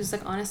said it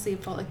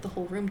felt like the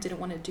whole room didn't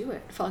want to do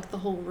it. It felt like the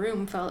whole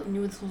room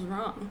knew this was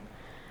wrong.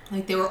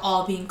 Like they were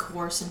all being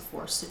coerced and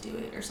forced to do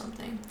it or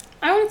something.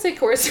 I wouldn't say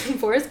coerced and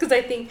forced because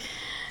I think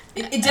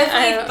it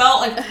definitely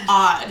felt like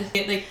odd.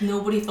 Like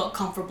nobody felt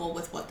comfortable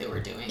with what they were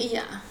doing.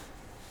 Yeah.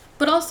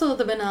 But also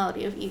the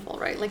banality of evil,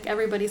 right? Like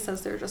everybody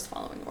says they're just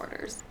following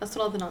orders. That's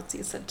what all the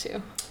Nazis said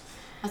too.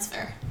 That's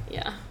fair.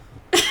 Yeah.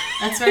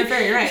 That's very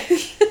fair, you're right.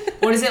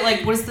 What is it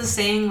like? What is the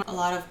saying? A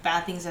lot of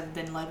bad things have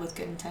been led with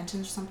good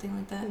intentions or something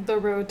like that? The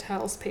road to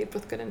hell's paved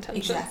with good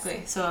intentions.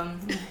 Exactly. So,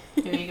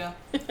 there you go.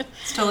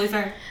 It's totally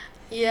fair.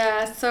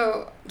 Yeah,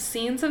 so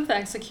scenes of the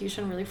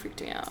execution really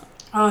freaked me out.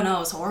 Oh no, it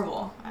was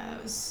horrible.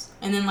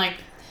 And then like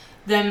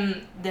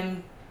them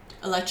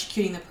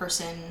electrocuting the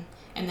person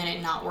and then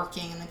it not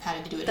working and they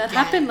had to do it that again.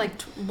 That happened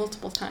like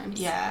multiple times.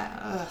 Yeah.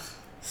 Ugh.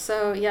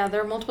 So yeah,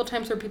 there are multiple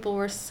times where people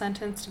were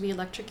sentenced to be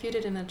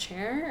electrocuted in a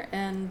chair,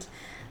 and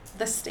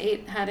the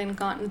state hadn't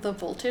gotten the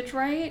voltage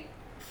right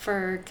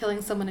for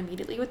killing someone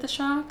immediately with the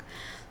shock.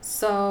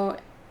 So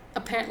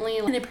apparently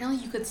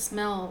you could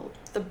smell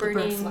the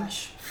burning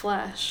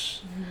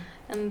flesh. Mm-hmm.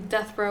 And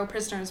death row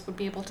prisoners would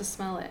be able to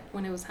smell it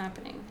when it was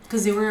happening.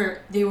 Because they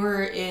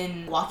were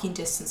in walking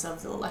distance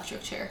of the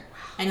electric chair.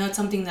 I know it's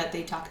something that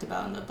they talked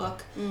about in the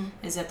book,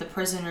 is that the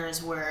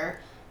prisoners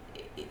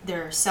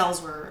their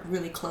cells were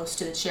really close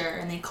to the chair,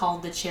 and they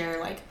called the chair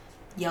like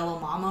Yellow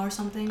Mama or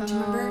something. Do you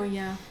remember? Oh,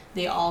 yeah.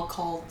 They all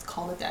called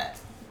it that.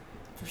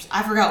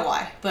 I forgot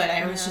why, but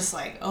I was just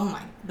like, oh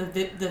my, the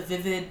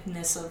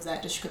vividness of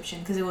that description,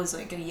 because it was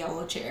like a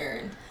yellow chair.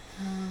 And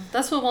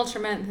that's what Walter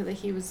meant, that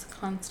he was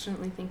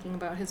constantly thinking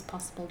about his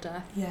possible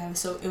death. Yeah,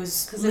 so it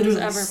was because it was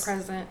ever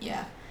present.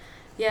 Yeah.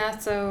 Yeah,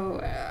 so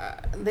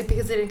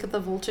because they didn't get the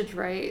voltage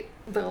right,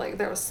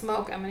 there was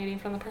smoke emanating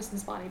from the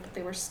person's body, but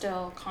they were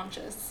still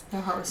conscious. Their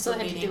heart was still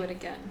beating. So they had to do it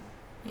again.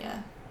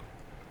 Yeah.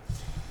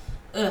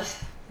 Ugh.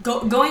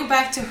 Going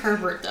back to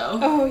Herbert, though.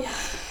 Oh, yeah.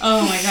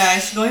 Oh, my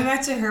gosh. Going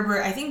back to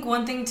Herbert, I think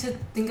one thing to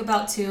think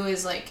about, too,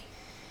 is, like,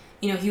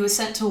 you know, he was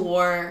sent to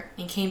war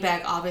and came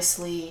back,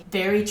 obviously,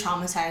 very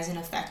traumatized and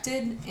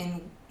affected,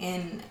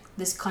 and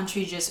this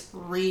country just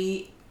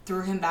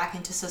threw him back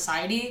into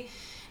society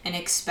and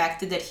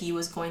expected that he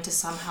was going to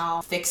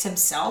somehow fix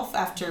himself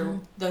after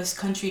this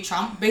country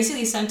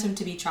basically sent him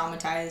to be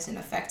traumatized and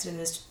affected in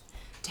this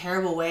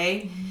terrible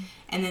way.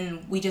 And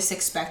then we just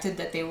expected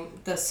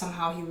that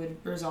somehow he would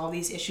resolve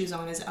these issues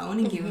on his own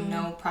and give him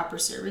no proper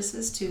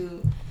services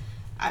to,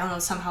 I don't know,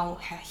 somehow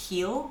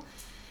heal.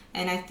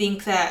 And I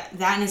think that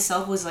in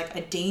itself was like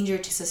a danger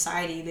to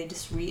society. They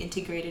just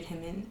reintegrated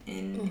him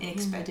in and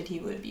expected he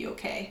would be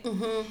okay. And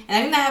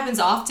I think that happens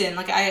often.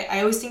 Like I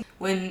always think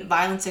when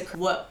violence occurs,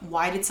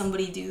 why did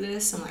somebody do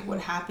this, and like what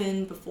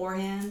happened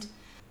beforehand.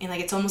 And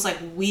like it's almost like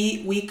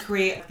we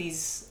create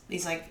these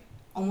like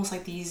almost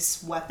like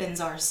these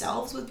weapons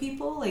ourselves with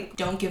people. Like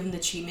don't give them the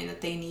treatment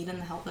that they need and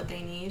the help that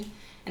they need,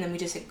 and then we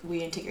just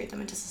reintegrate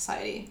them into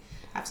society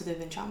after they've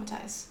been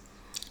traumatized.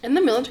 And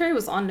the military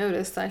was on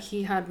notice that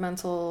he had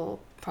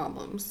mental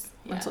problems,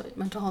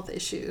 mental health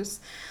issues.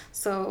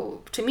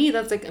 So to me,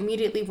 that's like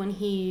immediately when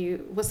he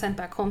was sent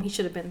back home, he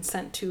should have been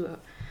sent to a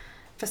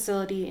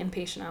facility,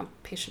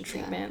 outpatient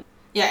treatment.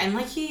 Yeah, and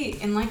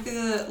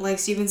like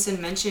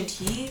Stevenson mentioned,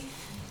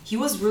 he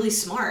was really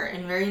smart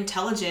and very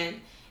intelligent,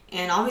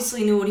 and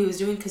obviously knew what he was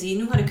doing because he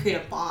knew how to create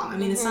a bomb. I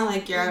mean, it's not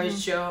like your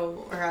average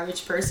Joe or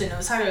average person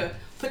knows how to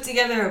put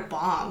together a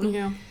bomb.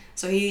 Yeah.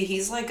 So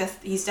his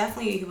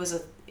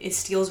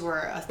skills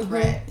were a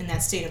threat in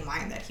that state of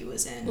mind that he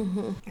was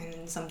in,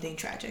 and something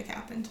tragic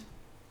happened.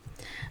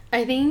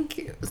 I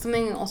think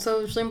something also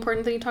really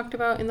important that you talked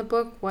about in the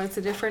book was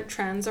the different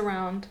trends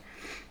around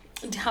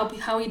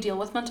how we deal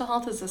with mental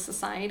health as a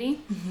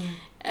society,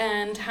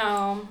 and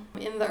how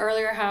in the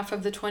earlier half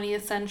of the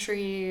 20th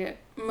century,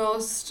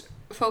 most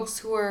folks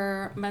who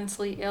were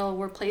mentally ill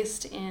were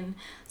placed in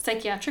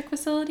psychiatric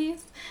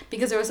facilities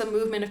because there was a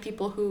movement of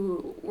people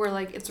who were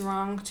like, it's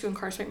wrong to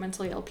incarcerate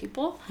mentally ill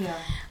people. Yeah.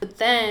 But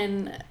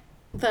then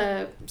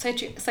the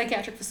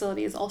psychiatric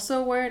facilities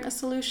also weren't a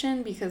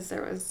solution because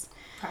there was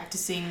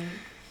practicing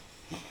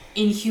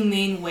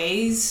inhumane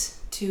ways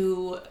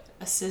to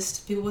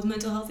assist people with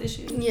mental health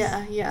issues.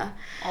 Yeah.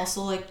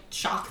 Also, like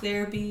shock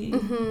therapy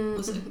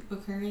was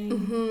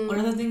occurring. What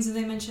other things did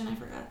they mention? I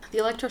forgot. The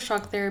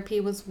electroshock therapy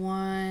was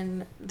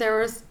one.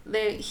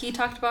 He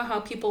talked about how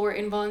people were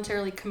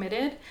involuntarily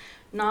committed,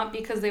 not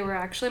because they were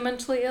actually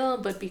mentally ill,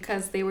 but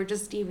because they were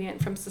just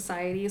deviant from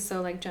society.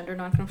 So like gender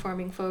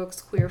nonconforming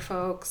folks, queer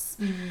folks,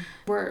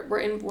 were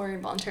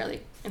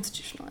involuntarily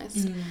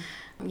institutionalized.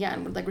 Yeah,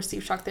 and would like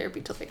receive shock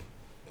therapy to like,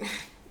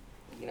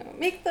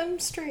 make them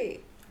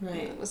straight.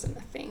 Right. It wasn't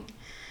a thing.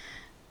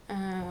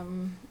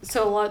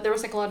 So there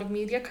was like a lot of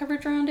media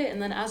coverage around it,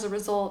 and then as a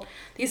result,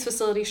 these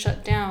facilities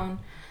shut down,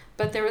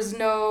 but there was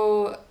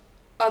no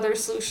other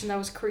solution that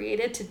was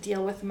created to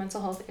deal with the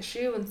mental health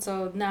issue, and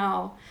so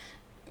now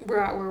we're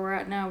at where we're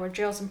at now, where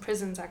jails and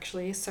prisons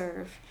actually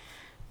serve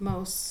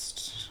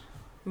most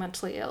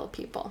mentally ill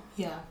people.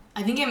 Yeah.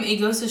 I think it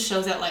goes to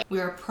show that like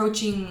we're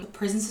approaching the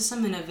prison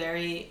system in a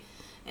very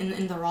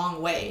in the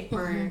wrong way,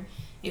 where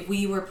if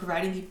we were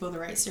providing people the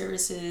right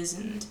services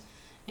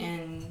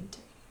and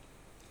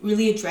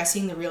really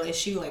addressing the real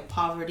issue, like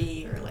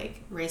poverty or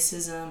like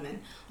racism and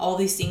all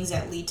these things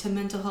that lead to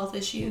mental health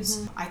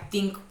issues, I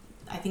think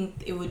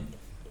it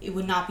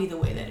would not be the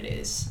way that it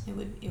is. It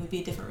would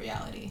be a different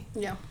reality.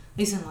 Yeah. At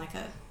least in like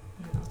an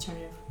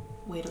alternative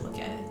way to look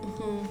at it.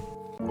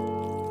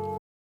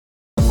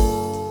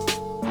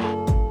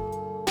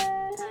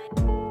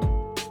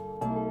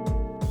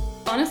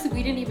 Honestly,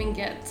 we didn't even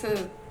get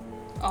to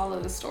all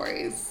of the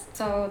stories.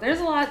 So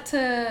there's a lot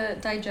to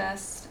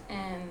digest,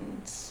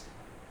 and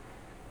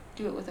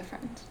do it with a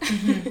friend.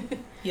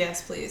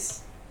 Yes,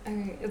 please. All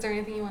right. Is there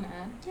anything you want to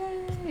add?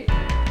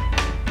 Yay!